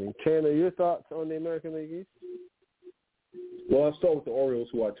exciting. Chandler, your thoughts on the American League East? Well, I'll start with the Orioles,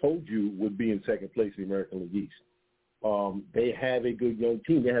 who I told you would be in second place in the American League East. They have a good young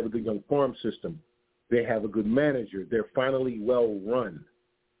team. They have a good young farm system. They have a good manager. They're finally well run.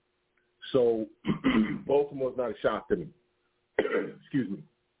 So Baltimore's not a shock to me. Excuse me.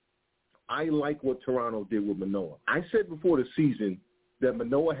 I like what Toronto did with Manoah. I said before the season that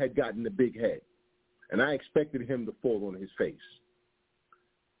Manoah had gotten the big head, and I expected him to fall on his face.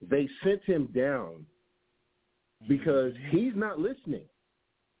 They sent him down because he's not listening.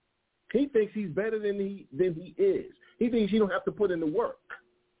 He thinks he's better than he is. He thinks he don't have to put in the work.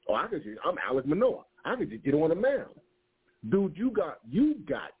 Oh, I'm Alek Manoah. I could just get on the mound. Dude, you got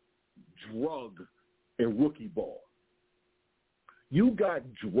drug in rookie ball. You got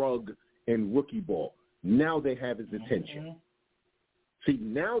drug in rookie ball. Now they have his attention. See,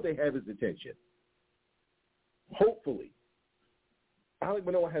 now they have his attention. Hopefully. Alek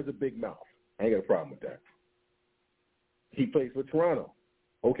Manoah has a big mouth. I ain't got a problem with that. He plays for Toronto.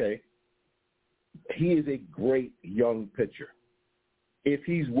 Okay. He is a great young pitcher if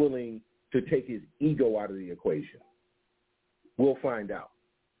he's willing to take his ego out of the equation. We'll find out.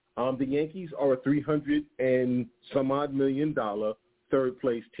 The Yankees are a $300 and some odd $million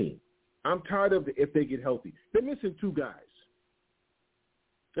third-place team. I'm tired of if they get healthy. They're missing two guys.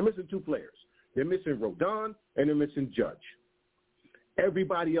 They're missing two players. They're missing Rodon and they're missing Judge.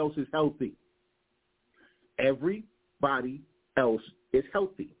 Everybody else is healthy. Everybody else is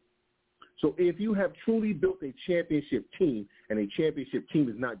healthy. So if you have truly built a championship team, and a championship team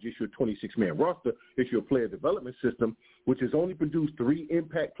is not just your 26-man roster, it's your player development system, which has only produced 3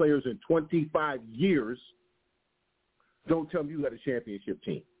 impact players in 25 years, don't tell me you got a championship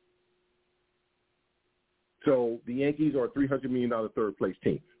team. So the Yankees are a $300 million third-place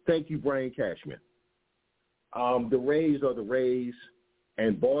team. Thank you, Brian Cashman. The Rays are the Rays,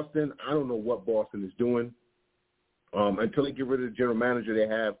 and Boston, I don't know what Boston is doing. Until they get rid of the general manager they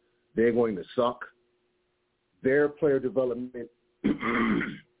have, they're going to suck. Their player development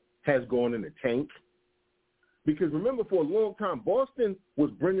has gone in the tank. Because remember, for a long time, Boston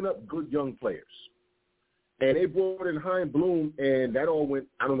was bringing up good young players. And they brought in Hein Bloom, and that all went,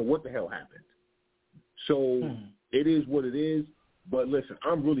 I don't know what the hell happened. So it is what it is. But listen,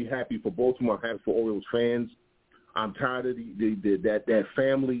 I'm really happy for Baltimore. I'm happy for Orioles fans. I'm tired of that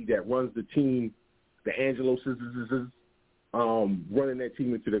family that runs the team, the Angelo sisters, running that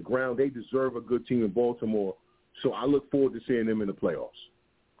team into the ground. They deserve a good team in Baltimore. So I look forward to seeing them in the playoffs.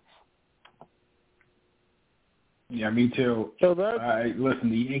 Yeah, me too. So listen,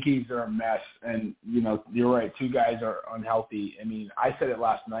 the Yankees are a mess, and, you're right, 2 guys are unhealthy. I mean, I said it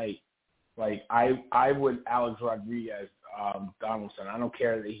last night. Like, I would Alex Rodriguez, Donaldson. I don't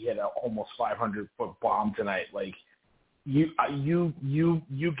care that he hit an almost 500-foot bomb tonight. Like, you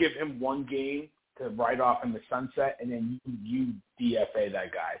give him one game to ride off in the sunset, and then you DFA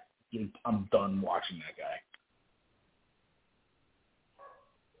that guy. I'm done watching that guy.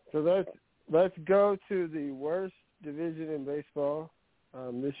 So let's go to the worst division in baseball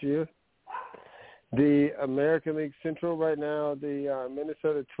this year. The American League Central right now, the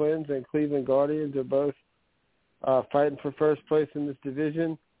Minnesota Twins and Cleveland Guardians are both fighting for first place in this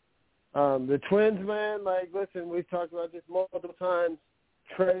division. The Twins, man, listen, we've talked about this multiple times.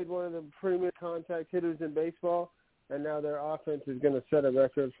 Trade one of the premier contact hitters in baseball, and now their offense is going to set a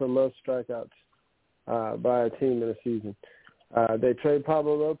record for most strikeouts by a team in a season. They trade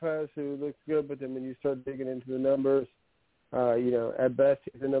Pablo Lopez, who looks good, but then when you start digging into the numbers, at best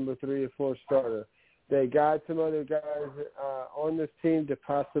he's a number 3 or 4 starter. They got some other guys on this team to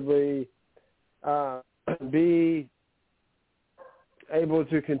possibly be able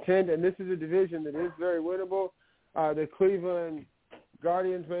to contend, and this is a division that is very winnable. The Cleveland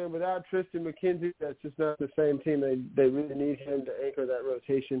Guardians, man, without Tristan McKenzie, that's just not the same team. They really need him to anchor that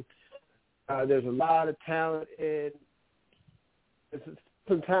rotation. There's a lot of talent in it's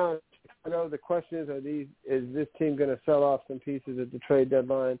some talent. I know the question is this team going to sell off some pieces at the trade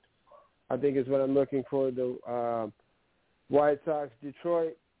deadline? I think is what I'm looking for. The White Sox,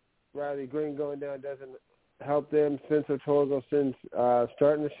 Detroit, Riley Green going down doesn't help them. Spencer Torkelson's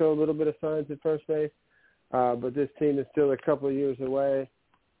starting to show a little bit of signs at first base, but this team is still a couple of years away.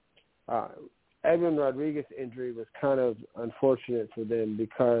 Edwin Rodriguez's injury was kind of unfortunate for them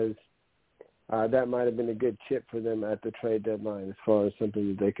because that might have been a good chip for them at the trade deadline as far as something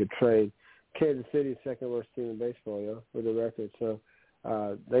that they could trade. Kansas City's second worst team in baseball, for the record. So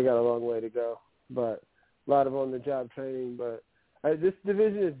they got a long way to go, but a lot of on-the-job training. But this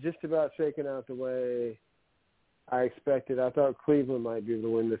division is just about shaking out the way I expected. I thought Cleveland might be able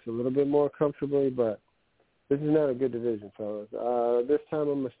to win this a little bit more comfortably, but this is not a good division, fellas. This time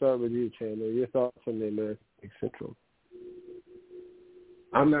I'm going to start with you, Chandler. Your thoughts on the American League Central?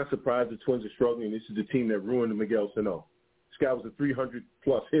 I'm not surprised the Twins are struggling. This is the team that ruined Miguel Sano. This guy was a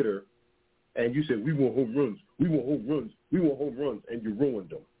 300-plus hitter, and you said, we want home runs, we want home runs, we want home runs, and you ruined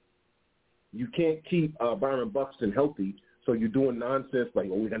them. You can't keep Byron Buxton healthy, so you're doing nonsense like,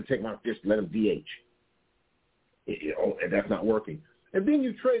 we're going to take him out, just let him DH. And that's not working. And then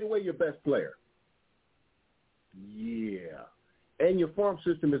you trade away your best player. Yeah. And your farm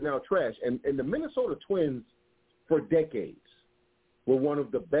system is now trash. And the Minnesota Twins, for decades, were one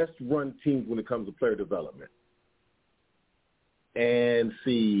of the best-run teams when it comes to player development. And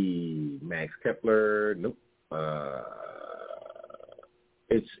see, Max Kepler, nope.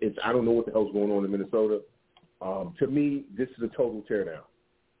 It's I don't know what the hell's going on in Minnesota. To me, this is a total teardown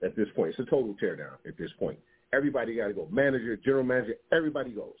at this point. It's a total teardown at this point. Everybody got to go. Manager, general manager,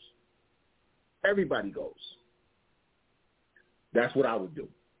 everybody goes. Everybody goes. That's what I would do.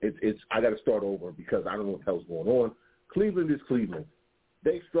 I got to start over because I don't know what the hell's going on. Cleveland is Cleveland.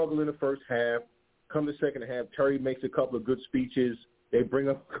 They struggle in the first half. Come the second half, Terry makes a couple of good speeches. They bring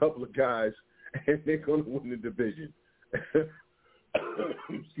up a couple of guys, and they're going to win the division.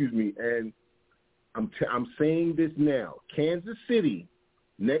 Excuse me. And I'm saying this now. Kansas City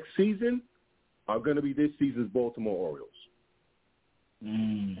next season are going to be this season's Baltimore Orioles.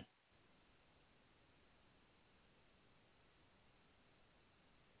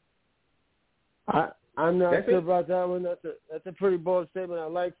 I'm not sure about that one. That's a pretty bold statement. I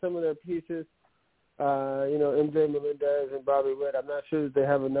like some of their pieces. MJ Melendez and Bobby Witt. I'm not sure that they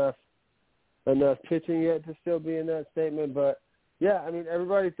have enough pitching yet to still be in that statement. But, yeah, I mean,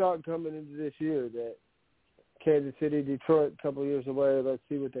 everybody thought coming into this year that Kansas City, Detroit, a couple of years away, let's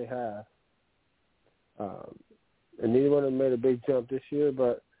see what they have. And neither one of them made a big jump this year,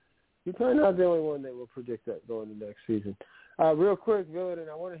 but you're probably not the only one that will predict that going into next season. Real quick, Villain, and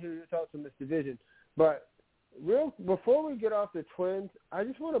I want to hear your thoughts on this division. But before we get off the Twins, I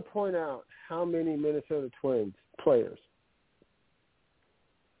just want to point out how many Minnesota Twins players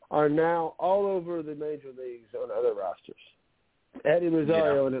are now all over the major leagues on other rosters. Eddie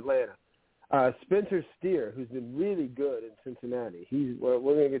Rosario in Atlanta. Spencer Steer, who's been really good in Cincinnati. We're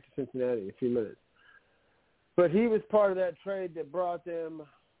going to get to Cincinnati in a few minutes. But he was part of that trade that brought them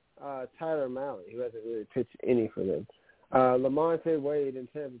Tyler Mahle, who hasn't really pitched any for them. Lamonte Wade in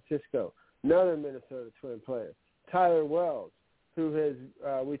San Francisco, another Minnesota Twin player. Tyler Wells, who has,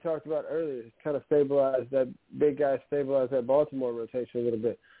 we talked about earlier, kind of stabilized that Baltimore rotation a little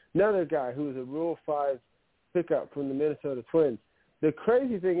bit. Another guy who was a Rule 5 pickup from the Minnesota Twins. The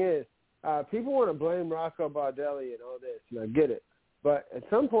crazy thing is, people want to blame Rocco Baldelli and all this, and I get it. But at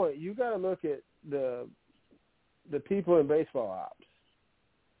some point, you got to look at the people in baseball ops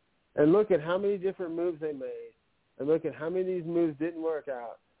and look at how many different moves they made and look at how many of these moves didn't work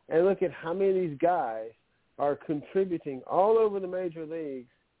out and look at how many of these guys are contributing all over the major leagues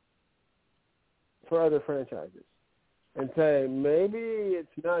for other franchises and say maybe it's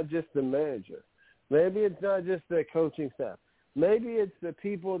not just the manager. Maybe it's not just the coaching staff. Maybe it's the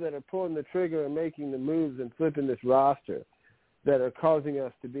people that are pulling the trigger and making the moves and flipping this roster that are causing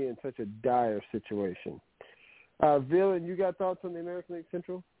us to be in such a dire situation. Villain, you got thoughts on the American League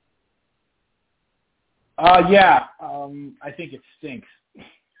Central? Yeah. I think it stinks.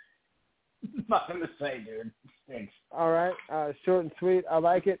 Nothing to say, dude. It stinks. All right. Short and sweet. I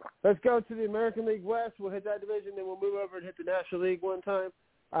like it. Let's go to the American League West. We'll hit that division, then we'll move over and hit the National League one time.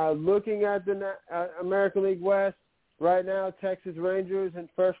 Looking at the American League West, right now, Texas Rangers in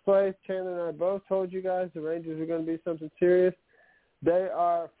first place. Chandler and I both told you guys the Rangers are going to be something serious. They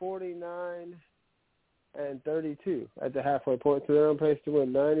are 49-32 at the halfway point, so they're on pace to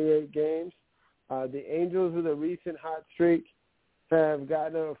win 98 games. The Angels, with a recent hot streak, have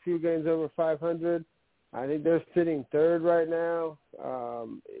gotten a few games over 500. I think they're sitting third right now.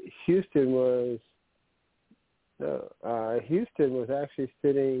 Houston was So Houston was actually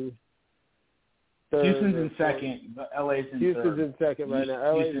sitting third. Houston's in second, but LA's in Houston's third. in second right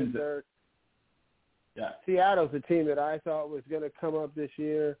now. LA's in third. Yeah. Seattle's a team that I thought was going to come up this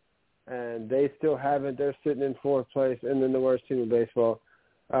year, and they still haven't. They're sitting in fourth place, and then the worst team in baseball,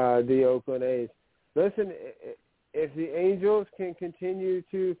 the Oakland A's. Listen, if the Angels can continue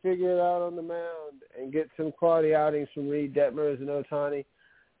to figure it out on the mound and get some quality outings from Reed, Detmers, and Ohtani,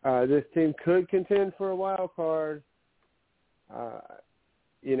 this team could contend for a wild card.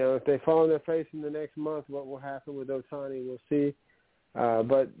 If they fall on their face in the next month, what will happen with Ohtani, we'll see.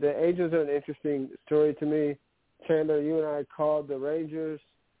 But the Angels are an interesting story to me. Chandler, you and I called the Rangers,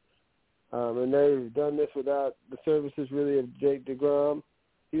 and they've done this without the services really of Jake DeGrom.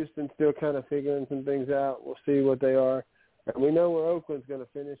 Houston's still kind of figuring some things out. We'll see what they are. And we know where Oakland's going to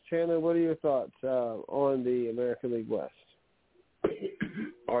finish. Chandler, what are your thoughts on the American League West?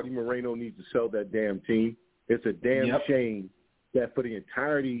 Artie Moreno needs to sell that damn team. It's a damn shame that for the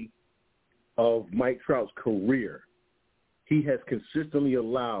entirety of Mike Trout's career, he has consistently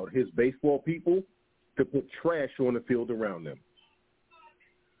allowed his baseball people to put trash on the field around them.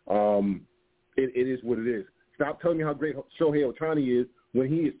 It is what it is. Stop telling me how great Shohei Ohtani is when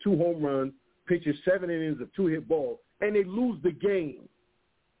he is 2 home runs, pitches 7 innings of 2-hit balls, and they lose the game.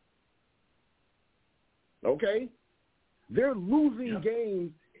 Okay? They're losing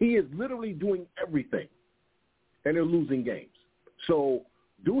games. He is literally doing everything, and they're losing games. So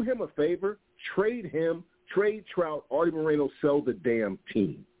do him a favor, trade him, trade Trout, Artie Moreno, sell the damn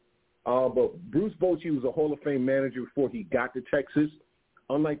team. But Bruce Bochy was a Hall of Fame manager before he got to Texas.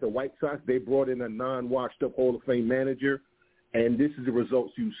 Unlike the White Sox, they brought in a non-washed-up Hall of Fame manager, and this is the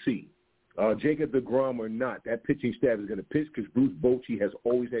results you see. Jacob deGrom or not, that pitching staff is going to pitch because Bruce Bochy has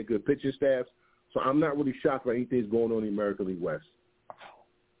always had good pitching staffs. So I'm not really shocked by anything that's going on in the American League West.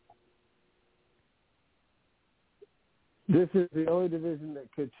 This is the only division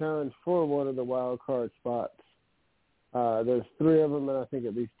that could challenge for one of the wild card spots. There's 3 of them, and I think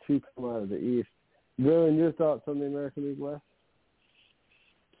at least 2 come out of the East. Bill, your thoughts on the American League West?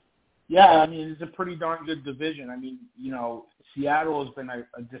 Yeah, I mean, it's a pretty darn good division. I mean, Seattle has been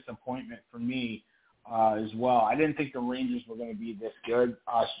a disappointment for me as well. I didn't think the Rangers were going to be this good.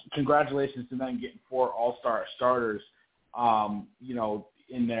 Congratulations to them getting 4 all-star starters,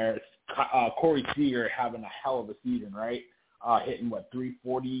 in there. Corey Seager having a hell of a season, right? Hitting,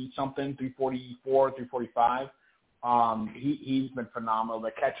 340-something, 344, 345. He's been phenomenal.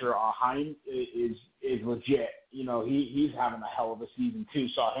 The catcher, Hein, is legit. He's having a hell of a season, too.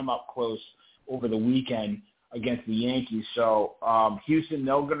 Saw him up close over the weekend against the Yankees. So Houston,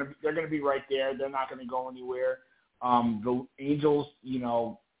 they're gonna be right there. They're not gonna go anywhere. The Angels,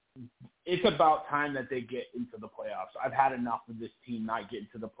 it's about time that they get into the playoffs. I've had enough of this team not getting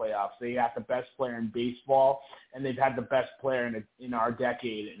to the playoffs. They got the best player in baseball, and they've had the best player in our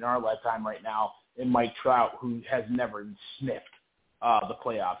decade, in our lifetime right now, in Mike Trout, who has never sniffed the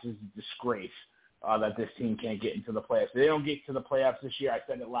playoffs. It's a disgrace that this team can't get into the playoffs. If they don't get to the playoffs this year, I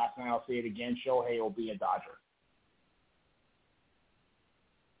said it last night, I'll say it again, Shohei will be a Dodger.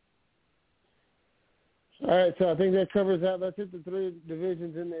 All right, so I think that covers that. Let's hit the 3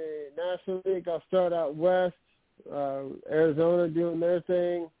 divisions in the National League. I'll start out west. Arizona doing their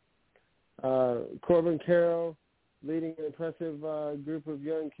thing. Corbin Carroll leading an impressive group of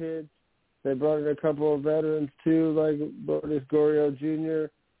young kids. They brought in a couple of veterans, too, like Lourdes Gurriel Jr.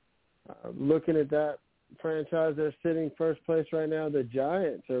 Looking at that franchise, they're sitting first place right now. The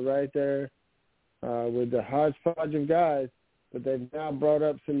Giants are right there with the hodgepodge of guys. But they've now brought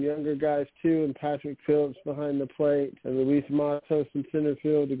up some younger guys, too, and Patrick Phillips behind the plate and Luis Matos in center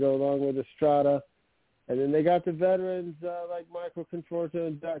field to go along with Estrada. And then they got the veterans like Michael Conforto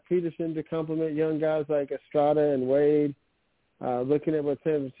and Zach Peterson to complement young guys like Estrada and Wade. Looking at what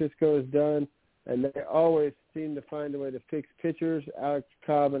San Francisco has done, and they always seem to find a way to fix pitchers. Alex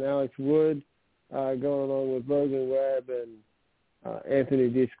Cobb and Alex Wood going along with Logan Webb and Anthony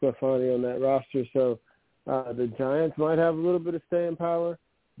DeSclafani on that roster. So the Giants might have a little bit of staying power.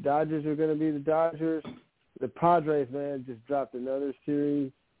 Dodgers are going to be the Dodgers. The Padres, man, just dropped another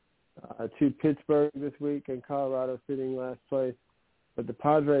series to Pittsburgh this week, and Colorado sitting last place. But the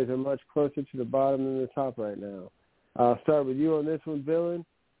Padres are much closer to the bottom than the top right now. I'll start with you on this one, Villain.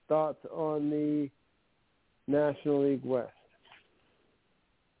 Thoughts on the National League West?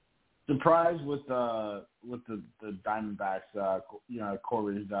 Surprised with the Diamondbacks.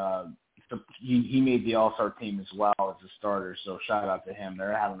 Corbin, he made the All-Star team as well as a starter, so shout out to him.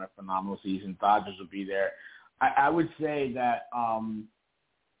 They're having a phenomenal season. Dodgers will be there. I would say that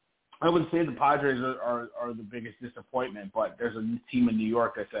the Padres are the biggest disappointment, but there's a team in New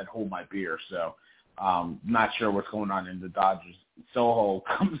York that said hold my beer. So Not sure what's going on in the Dodgers. Soho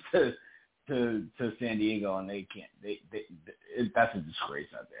comes to San Diego, and they can't. That's a disgrace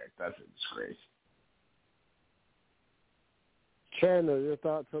out there. That's a disgrace. Chandler, your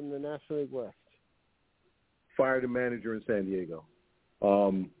thoughts on the National League West? Fire the manager in San Diego.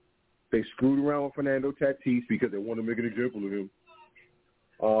 They screwed around with Fernando Tatis because they wanted to make an example of him.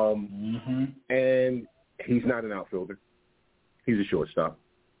 And he's not an outfielder. He's a shortstop.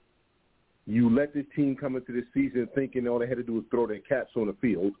 You let this team come into this season thinking all they had to do was throw their caps on the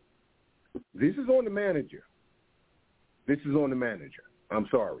field. This is on the manager. This is on the manager. I'm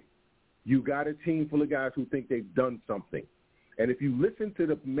sorry. You got a team full of guys who think they've done something. And if you listen to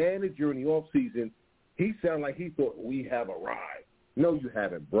the manager in the offseason, he sounded like he thought we have arrived. No, you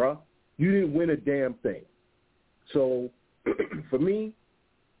haven't, bruh. You didn't win a damn thing. So, for me,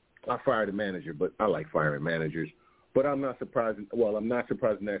 I fired the manager, but I like firing managers. But I'm not surprised. Well, I'm not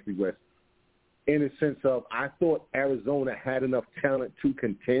surprised in National League West in the sense of I thought Arizona had enough talent to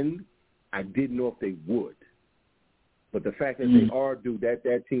contend. I didn't know if they would. But the fact that they are, dude,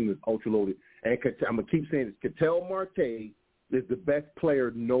 that team is ultra-loaded. And I'm going to keep saying this. Ketel Marte is the best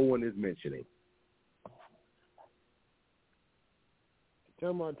player no one is mentioning.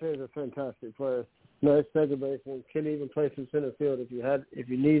 Ketel Marte is a fantastic player. Nice second baseman. Can even play some center field if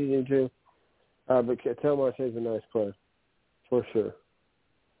you needed him to. But Ketel Marte is a nice player, for sure.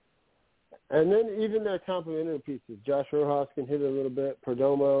 And then even their complementary pieces. Josh Rojas can hit it a little bit.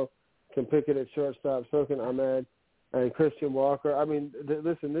 Perdomo can pick it at shortstop. So can Ahmed and Christian Walker. I mean,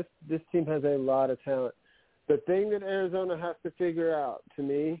 listen, this team has a lot of talent. The thing that Arizona has to figure out, to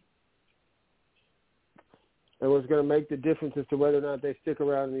me, and what's going to make the difference as to whether or not they stick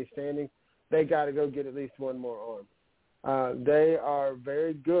around in these standings, they got to go get at least one more arm. They are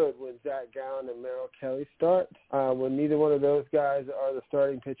very good when Zach Gallen and Merrill Kelly start. When neither one of those guys are the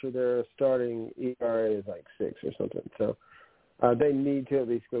starting pitcher, their starting ERA is like 6 or something. So they need to at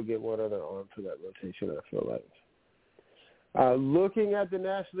least go get one other arm for that rotation, I feel like. Looking at the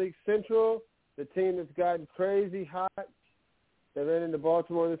National League Central, the team that's gotten crazy hot. They ran into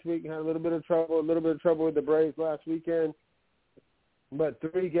Baltimore this week and had a little bit of trouble with the Braves last weekend. But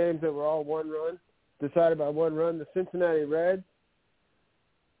 3 games that were all 1 run. Decided by 1 run. The Cincinnati Reds,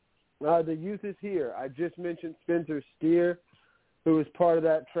 the youth is here. I just mentioned Spencer Steer, who was part of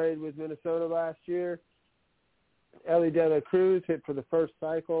that trade with Minnesota last year. Ellie De La Cruz hit for the first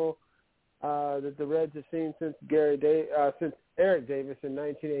cycle that the Reds have seen since Eric Davis in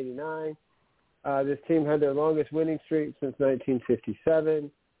 1989. This team had their longest winning streak since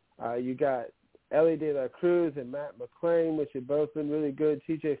 1957. You got Ellie De La Cruz and Matt McClain, which have both been really good.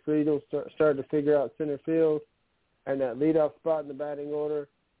 TJ Friedel started to figure out center field and that leadoff spot in the batting order.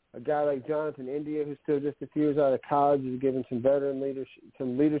 A guy like Jonathan India, who's still just a few years out of college, is giving some veteran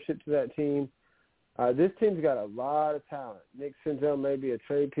leadership to that team. This team's got a lot of talent. Nick Senzel may be a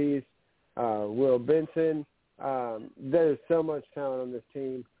trade piece. Will Benson. There's so much talent on this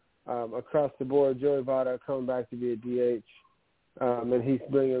team across the board. Joey Votto coming back to be a DH. And he's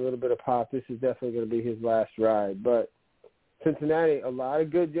bringing a little bit of pop. This is definitely going to be his last ride. But Cincinnati, a lot of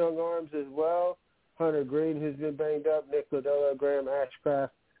good young arms as well. Hunter Green, who's been banged up. Nick Lodolo, Graham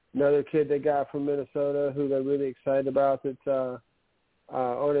Ashcraft, another kid they got from Minnesota who they're really excited about that's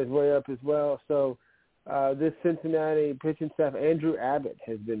on his way up as well. So this Cincinnati pitching staff, Andrew Abbott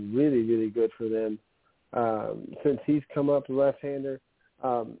has been really, really good for them since he's come up, the left-hander.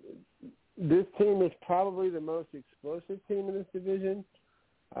 This team is probably the most explosive team in this division.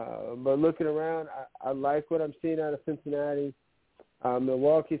 But looking around, I like what I'm seeing out of Cincinnati.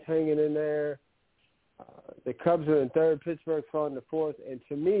 Milwaukee's hanging in there. The Cubs are in 3rd. Pittsburgh's falling to 4th. And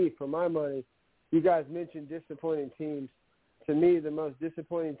to me, for my money, you guys mentioned disappointing teams. To me, the most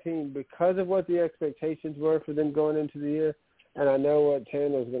disappointing team, because of what the expectations were for them going into the year, and I know what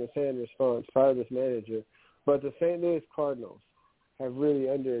Chandler's going to say in response, fire this manager, but the St. Louis Cardinals have really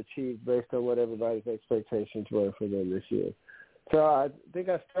underachieved based on what everybody's expectations were for them this year. So I think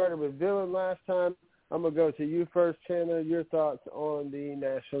I started with Dylan last time. I'm going to go to you first, Chandler. Your thoughts on the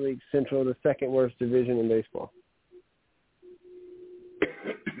National League Central, the 2nd worst division in baseball.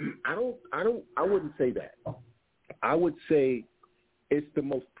 I wouldn't say that. I would say it's the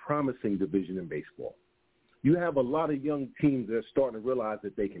most promising division in baseball. You have a lot of young teams that are starting to realize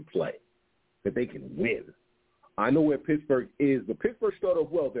that they can play, that they can win. I know where Pittsburgh is, but Pittsburgh started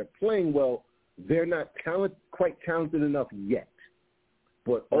off well. They're playing well. They're not quite talented enough yet.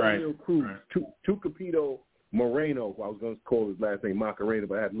 But O'Neill Cruz, Tucapito Moreno, who I was going to call his last name Macarena,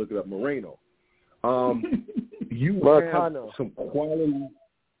 but I had to look it up, Moreno. You have some quality.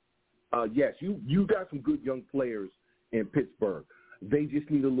 Yes, you got some good young players in Pittsburgh. They just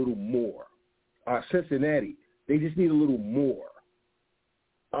need a little more. Cincinnati. They just need a little more.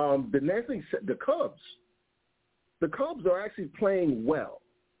 The Cubs are actually playing well.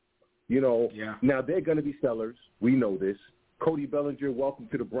 Now they're going to be sellers. We know this. Cody Bellinger, welcome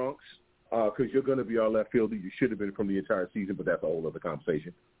to the Bronx, because you're going to be our left fielder. You should have been from the entire season, but that's a whole other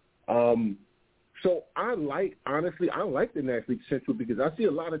conversation. So I like the National League Central because I see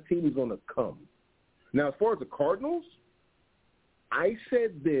a lot of teams on the come. Now, as far as the Cardinals, I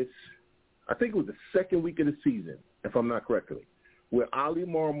said this, I think it was the second week of the season, if I'm not correctly, where Ali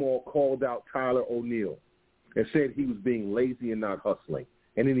Marmol called out Tyler O'Neill and said he was being lazy and not hustling.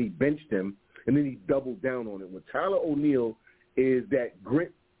 And then he benched him, and then he doubled down on it. When Tyler O'Neill is that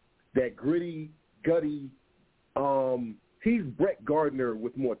gritty, gutty, he's Brett Gardner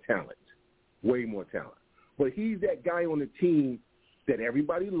with more talent, way more talent. But he's that guy on the team that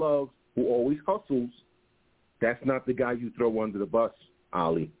everybody loves who always hustles. That's not the guy you throw under the bus,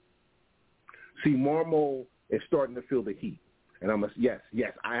 Ali. See, Marmol is starting to feel the heat. And yes,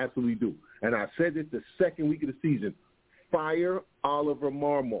 I absolutely do. And I said this the second week of the season. Fire Oliver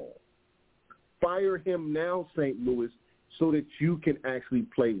Marmol. Fire him now, St. Louis, so that you can actually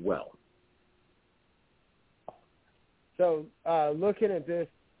play well. So looking at this,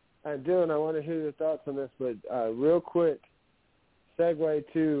 Dylan, I want to hear your thoughts on this, but real quick, segue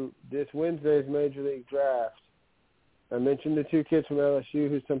to this Wednesday's Major League Draft. I mentioned the two kids from LSU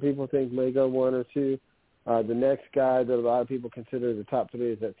who some people think may go 1 or 2. The next guy that a lot of people consider the top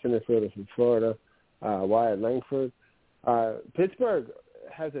 3 is that center fielder from Florida, Wyatt Langford. Pittsburgh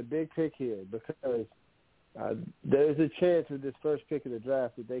has a big pick here because there's a chance with this first pick of the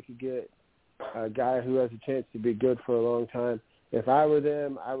draft that they could get a guy who has a chance to be good for a long time. If I were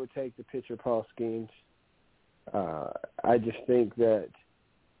them, I would take the pitcher Paul Skeens. I just think that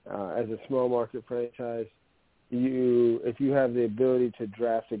as a small market franchise, if you have the ability to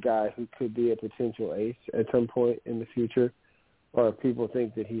draft a guy who could be a potential ace at some point in the future, or if people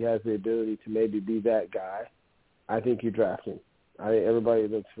think that he has the ability to maybe be that guy, I think you draft him. I think everybody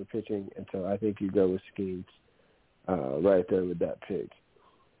looks for pitching, and so I think you go with Skeens right there with that pick.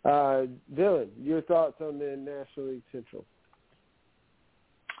 Dylan, your thoughts on the National League Central?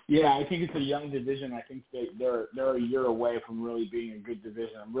 Yeah, I think it's a young division. I think they're a year away from really being a good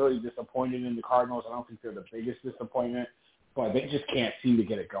division. I'm really disappointed in the Cardinals. I don't think they're the biggest disappointment, but they just can't seem to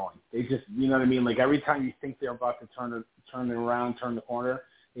get it going. They just, you know what I mean? Like every time you think they're about to turn it around, turn the corner,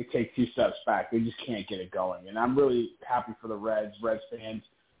 they take 2 steps back. They just can't get it going. And I'm really happy for the Reds fans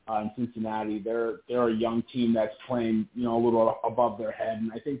in Cincinnati. They're a young team that's playing, a little above their head,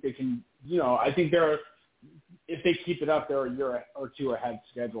 and I think they can, I think if they keep it up, they're a year or 2 ahead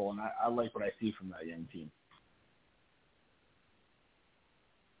schedule, and I like what I see from that young team.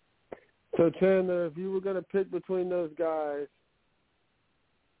 So, Chandler, if you were going to pick between those guys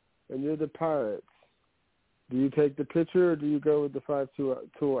and you're the Pirates, do you take the pitcher or do you go with the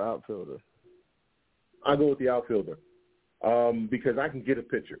 5-tool outfielder? I go with the outfielder because I can get a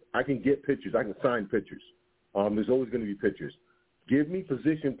pitcher. I can get pitchers. I can sign pitchers. There's always going to be pitchers. Give me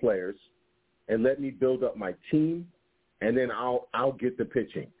position players and let me build up my team, and then I'll get the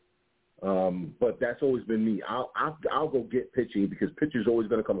pitching. But that's always been me. I'll go get pitching because pitchers always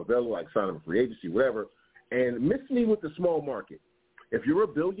going to come available, like sign up for free agency, whatever. And miss me with the small market. If you're a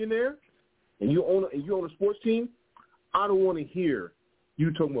billionaire and you own a sports team, I don't want to hear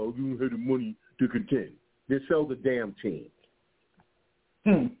you talking about you don't have the money to contend. Just sell the damn team.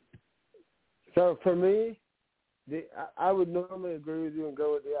 So for me, I would normally agree with you and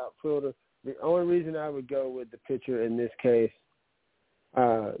go with the outfielder. The only reason I would go with the pitcher in this case,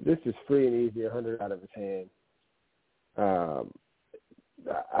 this is free and easy, 100 out of his hand.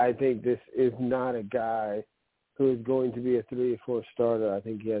 I think this is not a guy who is going to be a 3 or 4 starter. I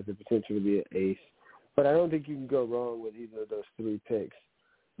think he has the potential to be an ace. But I don't think you can go wrong with either of those 3 picks.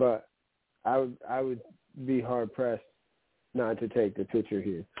 But I would be hard-pressed not to take the pitcher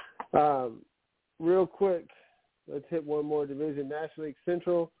here. Real quick, let's hit one more division. National League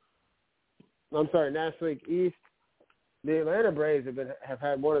East. The Atlanta Braves have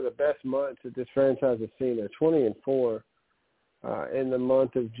had one of the best months that this franchise has seen. They're 20-4 in the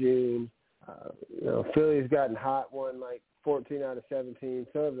month of June. Philly's gotten hot, won like 14 out of 17.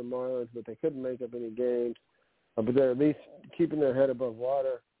 So have the Marlins, but they couldn't make up any games. But they're at least keeping their head above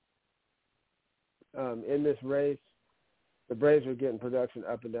water. In this race, the Braves are getting production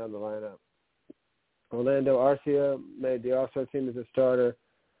up and down the lineup. Orlando Arcia made the All-Star team as a starter.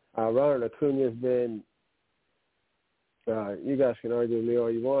 Ronald Acuna's been you guys can argue with me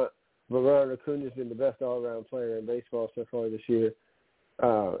all you want, but Ronald Acuna's been the best all-around player in baseball so far this year.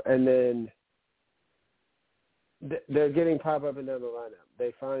 And then they're getting pop up and down the lineup.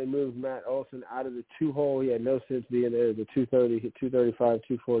 They finally moved Matt Olson out of the 2-hole. He had no sense being there as a 235,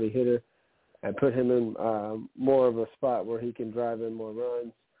 240 hitter, and put him in more of a spot where he can drive in more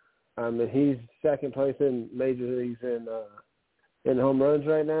runs. And he's second place in major leagues in home runs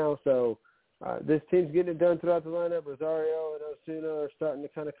right now. So this team's getting it done throughout the lineup. Rosario and Osuna are starting to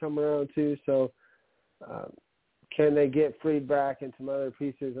kind of come around too. So can they get freed back and some other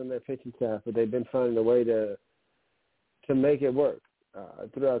pieces on their pitching staff? But they've been finding a way to make it work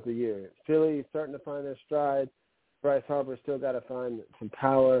throughout the year. Philly starting to find their stride. Bryce Harper still got to find some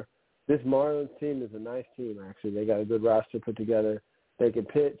power. This Marlins team is a nice team, actually. They got a good roster put together. They can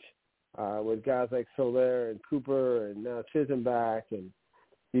pitch with guys like Soler and Cooper and now Chisholm back. And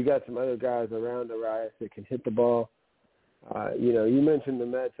you got some other guys around Arias that can hit the ball. You mentioned the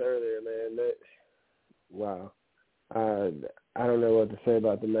Mets earlier, man. Wow. I don't know what to say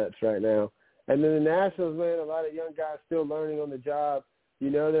about the Mets right now. And then the Nationals, man, a lot of young guys still learning on the job.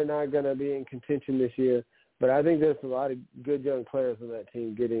 They're not going to be in contention this year. But I think there's a lot of good young players on that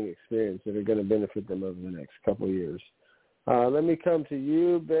team getting experience that are going to benefit them over the next couple of years. Let me come to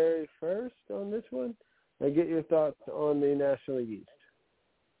you, Barry, first on this one and get your thoughts on the National League East.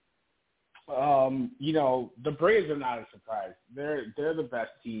 The Braves are not a surprise. They're the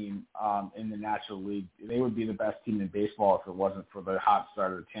best team in the National League. They would be the best team in baseball if it wasn't for the hot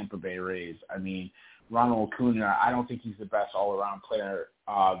start of the Tampa Bay Rays. I mean, Ronald Acuna, I don't think he's the best all-around player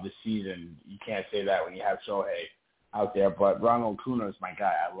this season. You can't say that when you have Shohei out there, but Ronald Acuna is my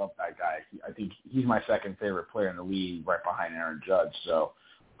guy. I love that guy. I think he's my second favorite player in the league, right behind Aaron Judge. So,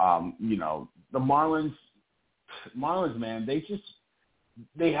 the Marlins, man,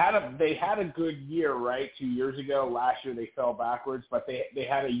 they had a good year, right? 2 years ago. Last year they fell backwards, but they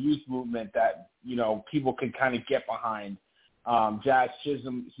had a youth movement that people could kind of get behind. Jazz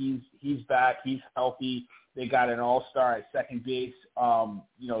Chisholm, he's back, he's healthy. They got an all-star at second base.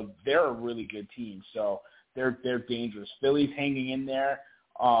 They're a really good team, so they're dangerous. Philly's hanging in there.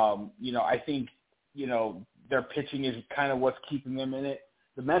 I think their pitching is kind of what's keeping them in it.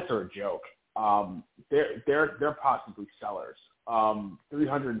 The Mets are a joke. They're possibly sellers.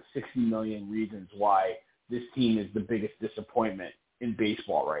 360 million reasons why this team is the biggest disappointment in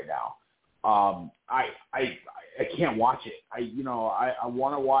baseball right now. I can't watch it. I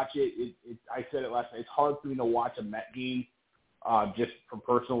want to watch it. I said it last night. It's hard for me to watch a Met game, just for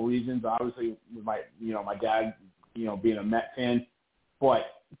personal reasons. Obviously, with my dad, being a Met fan, but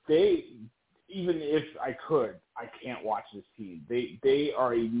even if I could, I can't watch this team. They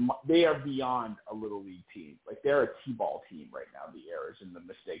are beyond a little league team. Like, they're a T-ball team right now. The errors and the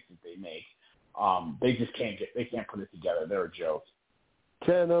mistakes that they make, they just can't put it together. They're a joke.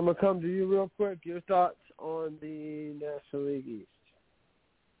 Ken, I'm gonna come to you real quick. Your thoughts on the National League East?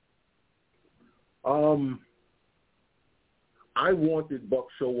 I wanted Buck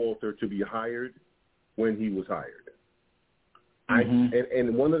Showalter to be hired when he was hired. Mm-hmm.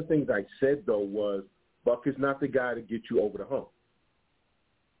 And one of the things I said, though, was Buck is not the guy to get you over the hump.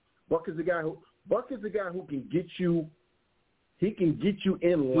 Buck is the guy who can get you. He can get you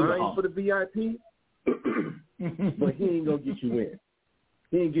in line for the VIP, but he ain't gonna get you in.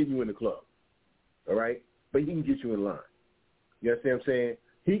 He ain't getting you in the club, all right? But he can get you in line. You understand what I'm saying?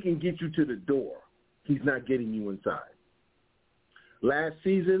 He can get you to the door. He's not getting you inside. Last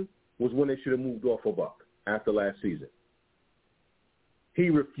season was when they should have moved off of Buck after last season. He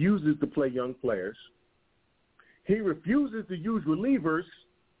refuses to play young players. He refuses to use relievers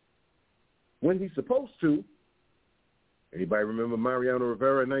when he's supposed to. Anybody remember Mariano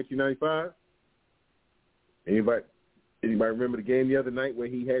Rivera in 1995? Anybody remember the game the other night where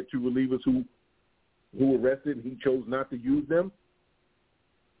he had two relievers who were rested and he chose not to use them?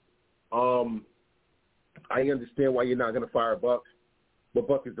 I understand why you're not going to fire Buck, but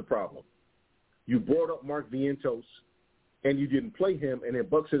Buck is the problem. You brought up Mark Vientos, and you didn't play him, and then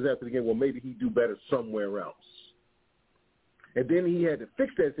Buck says after the game, well, maybe he'd do better somewhere else. And then he had to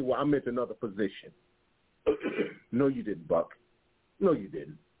fix that and say, well, I meant another position. No, you didn't, Buck. No, you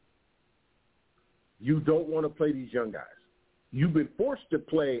didn't. You don't want to play these young guys. You've been forced to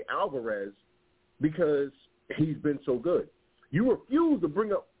play Alvarez because he's been so good. You refuse to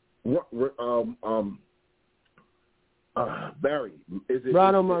bring up Barry. Is it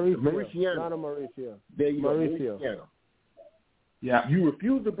Ronald Mauricio? Mauricio. There you go. Mauricio. Yeah. You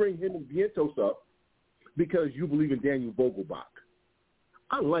refuse to bring him and Vientos up because you believe in Daniel Vogelbach.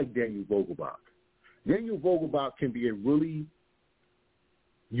 I like Daniel Vogelbach. Daniel Vogelbach can be a really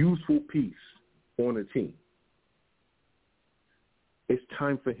useful piece on a team. It's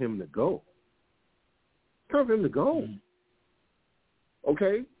time for him to go. It's time for him to go.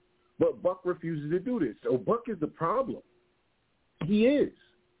 Okay? But Buck refuses to do this. So Buck is the problem. He is.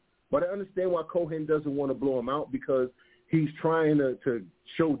 But I understand why Cohen doesn't want to blow him out, because he's trying to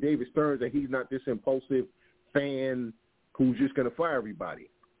show David Stearns that he's not this impulsive fan who's just going to fire everybody.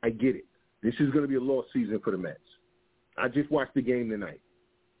 I get it. This is going to be a lost season for the Mets. I just watched the game tonight.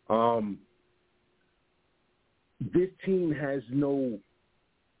 This team has no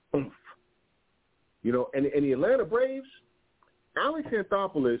oomph. You know, and the Atlanta Braves, Alex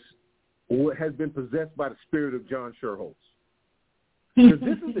Anthopoulos has been possessed by the spirit of John Sherholtz. Because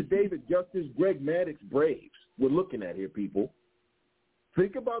this is the David Justice, Greg Maddux Braves we're looking at here, people.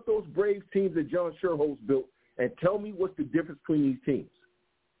 Think about those Braves teams that John Sherholtz built and tell me what's the difference between these teams.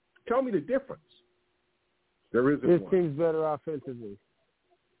 Tell me the difference. There isn't one. This team's better offensively.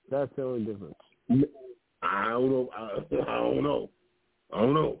 That's the only difference. I don't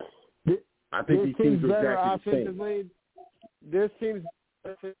know. I think these teams are exactly the same. This team's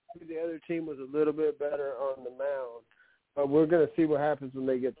offensively, the other team was a little bit better on the mound. But we're going to see what happens when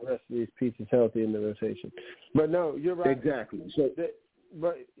they get the rest of these pieces healthy in the rotation. But no, you're right. Exactly. So,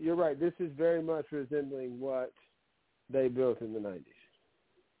 but you're right. This is very much resembling what they built in the 90s.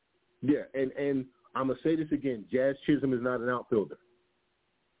 Yeah, and I'm going to say this again. Jazz Chisholm is not an outfielder.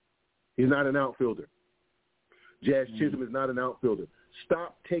 He's not an outfielder. Jazz Chisholm is not an outfielder.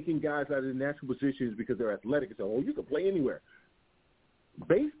 Stop taking guys out of their natural positions because they're athletic and say, oh, you can play anywhere.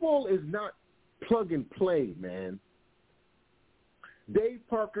 Baseball is not plug and play, man. Dave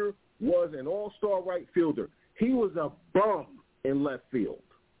Parker was an all-star right fielder. He was a bum in left field.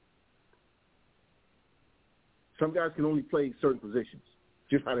 Some guys can only play certain positions,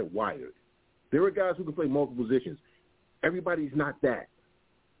 just how they're wired. There are guys who can play multiple positions. Everybody's not that.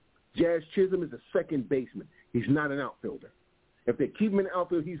 Jazz Chisholm is a second baseman. He's not an outfielder. If they keep him in the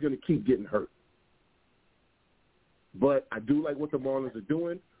outfield, he's going to keep getting hurt. But I do like what the Marlins are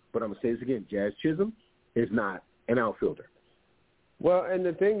doing, but I'm going to say this again. Jazz Chisholm is not an outfielder. Well, and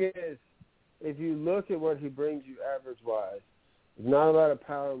the thing is, if you look at what he brings you average-wise, there's not a lot of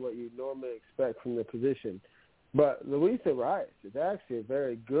power in what you normally expect from the position. But Luis Arias is actually a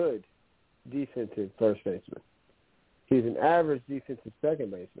very good defensive first baseman. He's an average defensive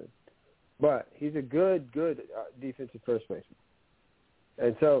second baseman, but he's a good defensive first baseman.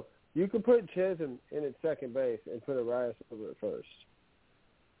 And so you can put Chisholm in at second base and put Arias over at first.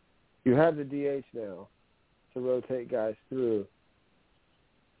 You have the DH now to rotate guys through.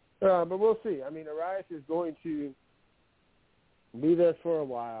 But we'll see. I mean, Arias is going to be there for a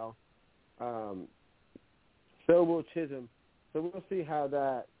while. So will Chisholm. So we'll see how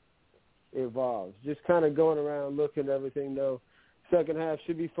that evolves. Just kind of going around looking at everything, though. Second half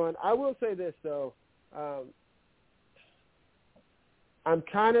should be fun. I will say this, though. I'm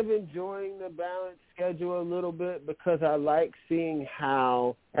kind of enjoying the balanced schedule a little bit because I like seeing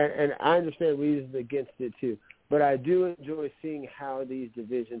how, and I understand reasons against it, too. But I do enjoy seeing how these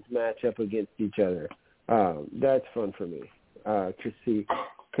divisions match up against each other. That's fun for me to see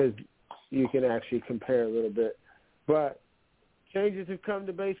because you can actually compare a little bit. But changes have come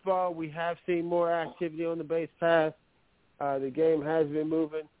to baseball. We have seen more activity on the base path. The game has been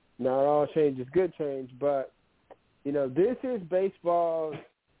moving. Not all change is good change, but, you know, this is baseball's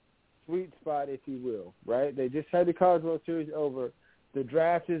sweet spot, if you will, right? They just had the College World Series over. The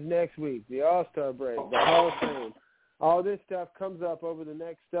draft is next week, the All-Star break, the Hall of Fame. All this stuff comes up over the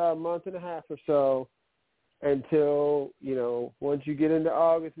next month and a half or so until, you know, once you get into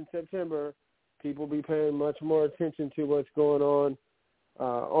August and September, people will be paying much more attention to what's going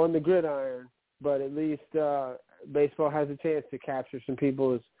on the gridiron. But at least baseball has a chance to capture some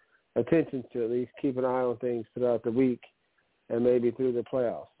people's attention to at least keep an eye on things throughout the week and maybe through the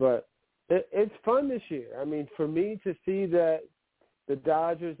playoffs. But it's fun this year. I mean, for me to see that the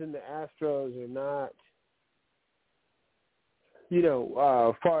Dodgers and the Astros are not, you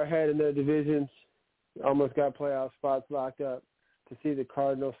know, far ahead in their divisions, almost got playoff spots locked up, to see the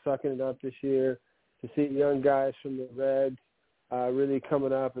Cardinals sucking it up this year, to see young guys from the Reds really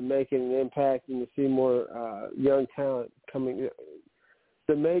coming up and making an impact, and to see more young talent coming.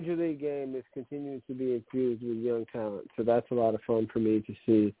 The Major League game is continuing to be infused with young talent, so that's a lot of fun for me to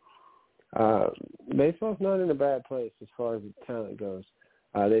see. Baseball's not in a bad place as far as the talent goes.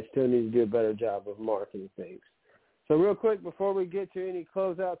 They still need to do a better job of marketing things. So real quick, before we get to any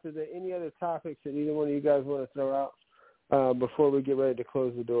closeouts, are there any other topics that either one of you guys want to throw out before we get ready to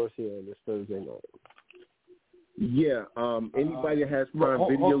close the doors here on this Thursday night? Yeah. Anybody that has Prime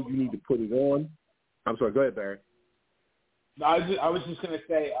Video, you need to put it on. I'm sorry. Go ahead, Barry. No, I was just going to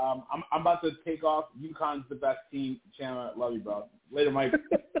say, I'm about to take off. UConn's the best team. Chandler, love you, bro. Later, Mike.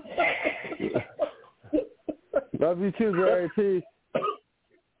 Love you too, Barry. Peace.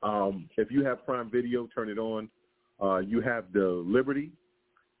 If you have Prime Video, turn it on. You have the Liberty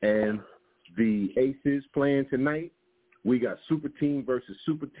and the Aces playing tonight. We got Super Team versus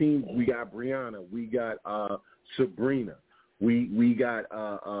Super Team. We got Brianna. We got Sabrina. We got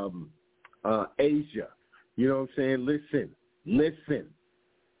Asia. You know what I'm saying? Listen.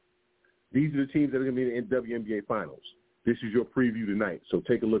 These are the teams that are going to be in the WNBA Finals. This is your preview tonight, so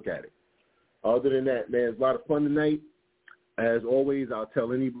take a look at it. Other than that, man, it's a lot of fun tonight. As always, I'll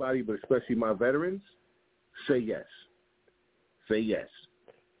tell anybody, but especially my veterans, say yes. Say yes.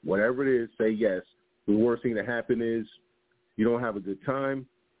 Whatever it is, say yes. The worst thing that happen is you don't have a good time.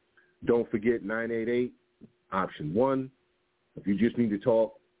 Don't forget 988, option 1. If you just need to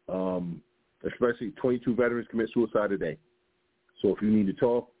talk, especially 22 veterans commit suicide a day. So if you need to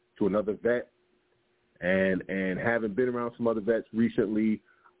talk to another vet and having been around some other vets recently,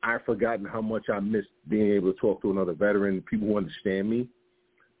 I've forgotten how much I missed being able to talk to another veteran, people who understand me.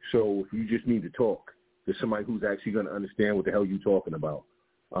 So if you just need to talk to somebody who's actually going to understand what the hell you're talking about,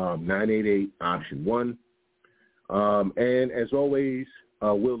 988, option 1. And as always,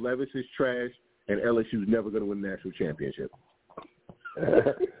 Will Levis is trash, and LSU's never going to win the national championship.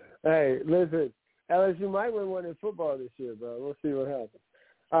 Hey, listen, LSU might win one in football this year, bro. We'll see what happens.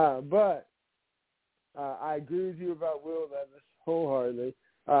 But I agree with you about Will Levis wholeheartedly.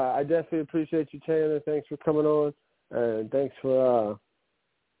 I definitely appreciate you, Chandler. Thanks for coming on, and thanks for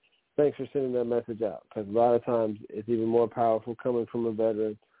sending that message out, because a lot of times it's even more powerful coming from a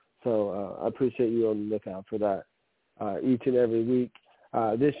veteran. So I appreciate you on the lookout for that each and every week.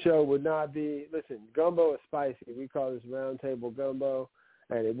 This show would not be – listen, gumbo is spicy. We call this RoundTable Gumbo,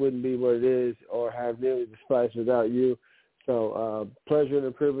 and it wouldn't be what it is or have nearly the spice without you. So pleasure and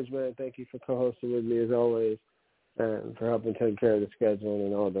a privilege, man. Thank you for co-hosting with me as always, and for helping take care of the schedule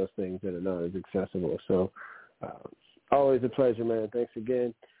and all those things that are not as accessible. So always a pleasure, man. Thanks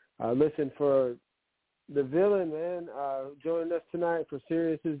again. Listen, for the villain, man, joining us tonight, for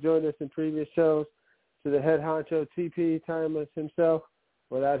Sirius, who's joined us in previous shows, to the head honcho, TP, Timeless himself.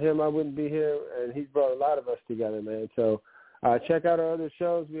 Without him, I wouldn't be here, and he's brought a lot of us together, man. So check out our other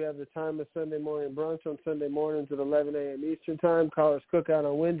shows. We have the Timeless Sunday Morning Brunch on Sunday mornings at 11 a.m. Eastern Time, Callers Cookout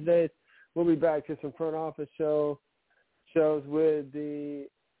on Wednesdays. We'll be back to some front office shows with the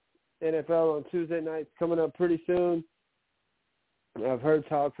NFL on Tuesday nights coming up pretty soon. I've heard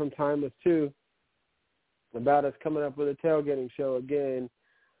talk from Timeless, too, about us coming up with a tailgating show again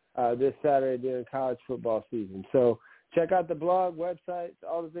this Saturday during college football season. So check out the blog, websites,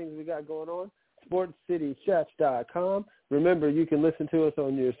 all the things we got going on, sportscitychefs.com. Remember, you can listen to us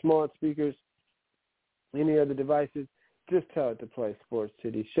on your smart speakers, any other devices. Just tell it to play Sports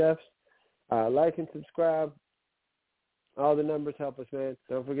City Chefs. Like and subscribe. All the numbers help us, man.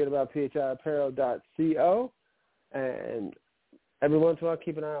 Don't forget about phiapparel.co. And every once in a while,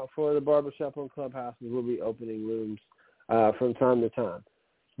 keep an eye out for the barbershop on Clubhouses. We'll be opening rooms from time to time.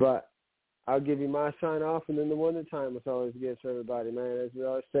 But I'll give you my sign off, and then the one that Timeless always gives for everybody, man. As we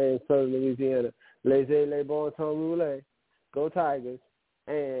always say in Southern Louisiana, laissez les bon temps rouler. Go Tigers.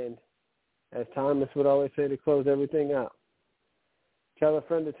 And as Timeless would always say to close everything out, tell a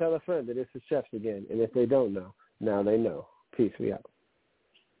friend that it's the chefs again. And if they don't know, now they know. Peace, we out.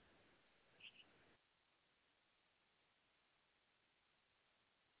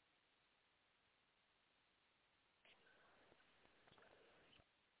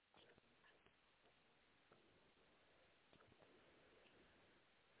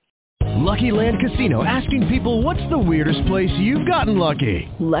 Lucky Land Casino, asking people, what's the weirdest place you've gotten lucky?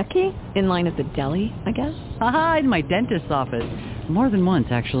 Lucky? In line at the deli, I guess? Aha, in my dentist's office. More than once,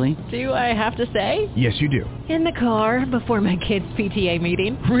 actually. Do I have to say? Yes, you do. In the car before my kids' PTA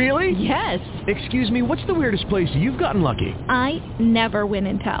meeting. Really? Yes. Excuse me, what's the weirdest place you've gotten lucky? I never win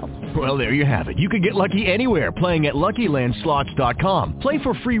and tell. Well, there you have it. You can get lucky anywhere, playing at LuckyLandSlots.com. Play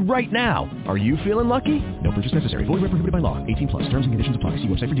for free right now. Are you feeling lucky? No purchase necessary. Void where prohibited by law. 18+. Terms and conditions apply. See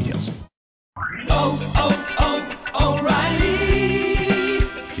website for details. O'Reilly.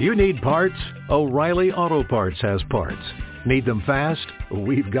 You need parts? O'Reilly Auto Parts has parts. Need them fast?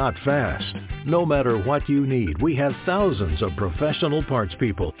 We've got fast. No matter what you need, we have thousands of professional parts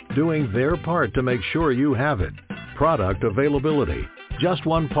people doing their part to make sure you have it. Product availability. Just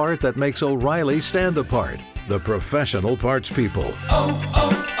one part that makes O'Reilly stand apart. The professional parts people.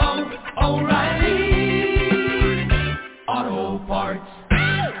 O'Reilly.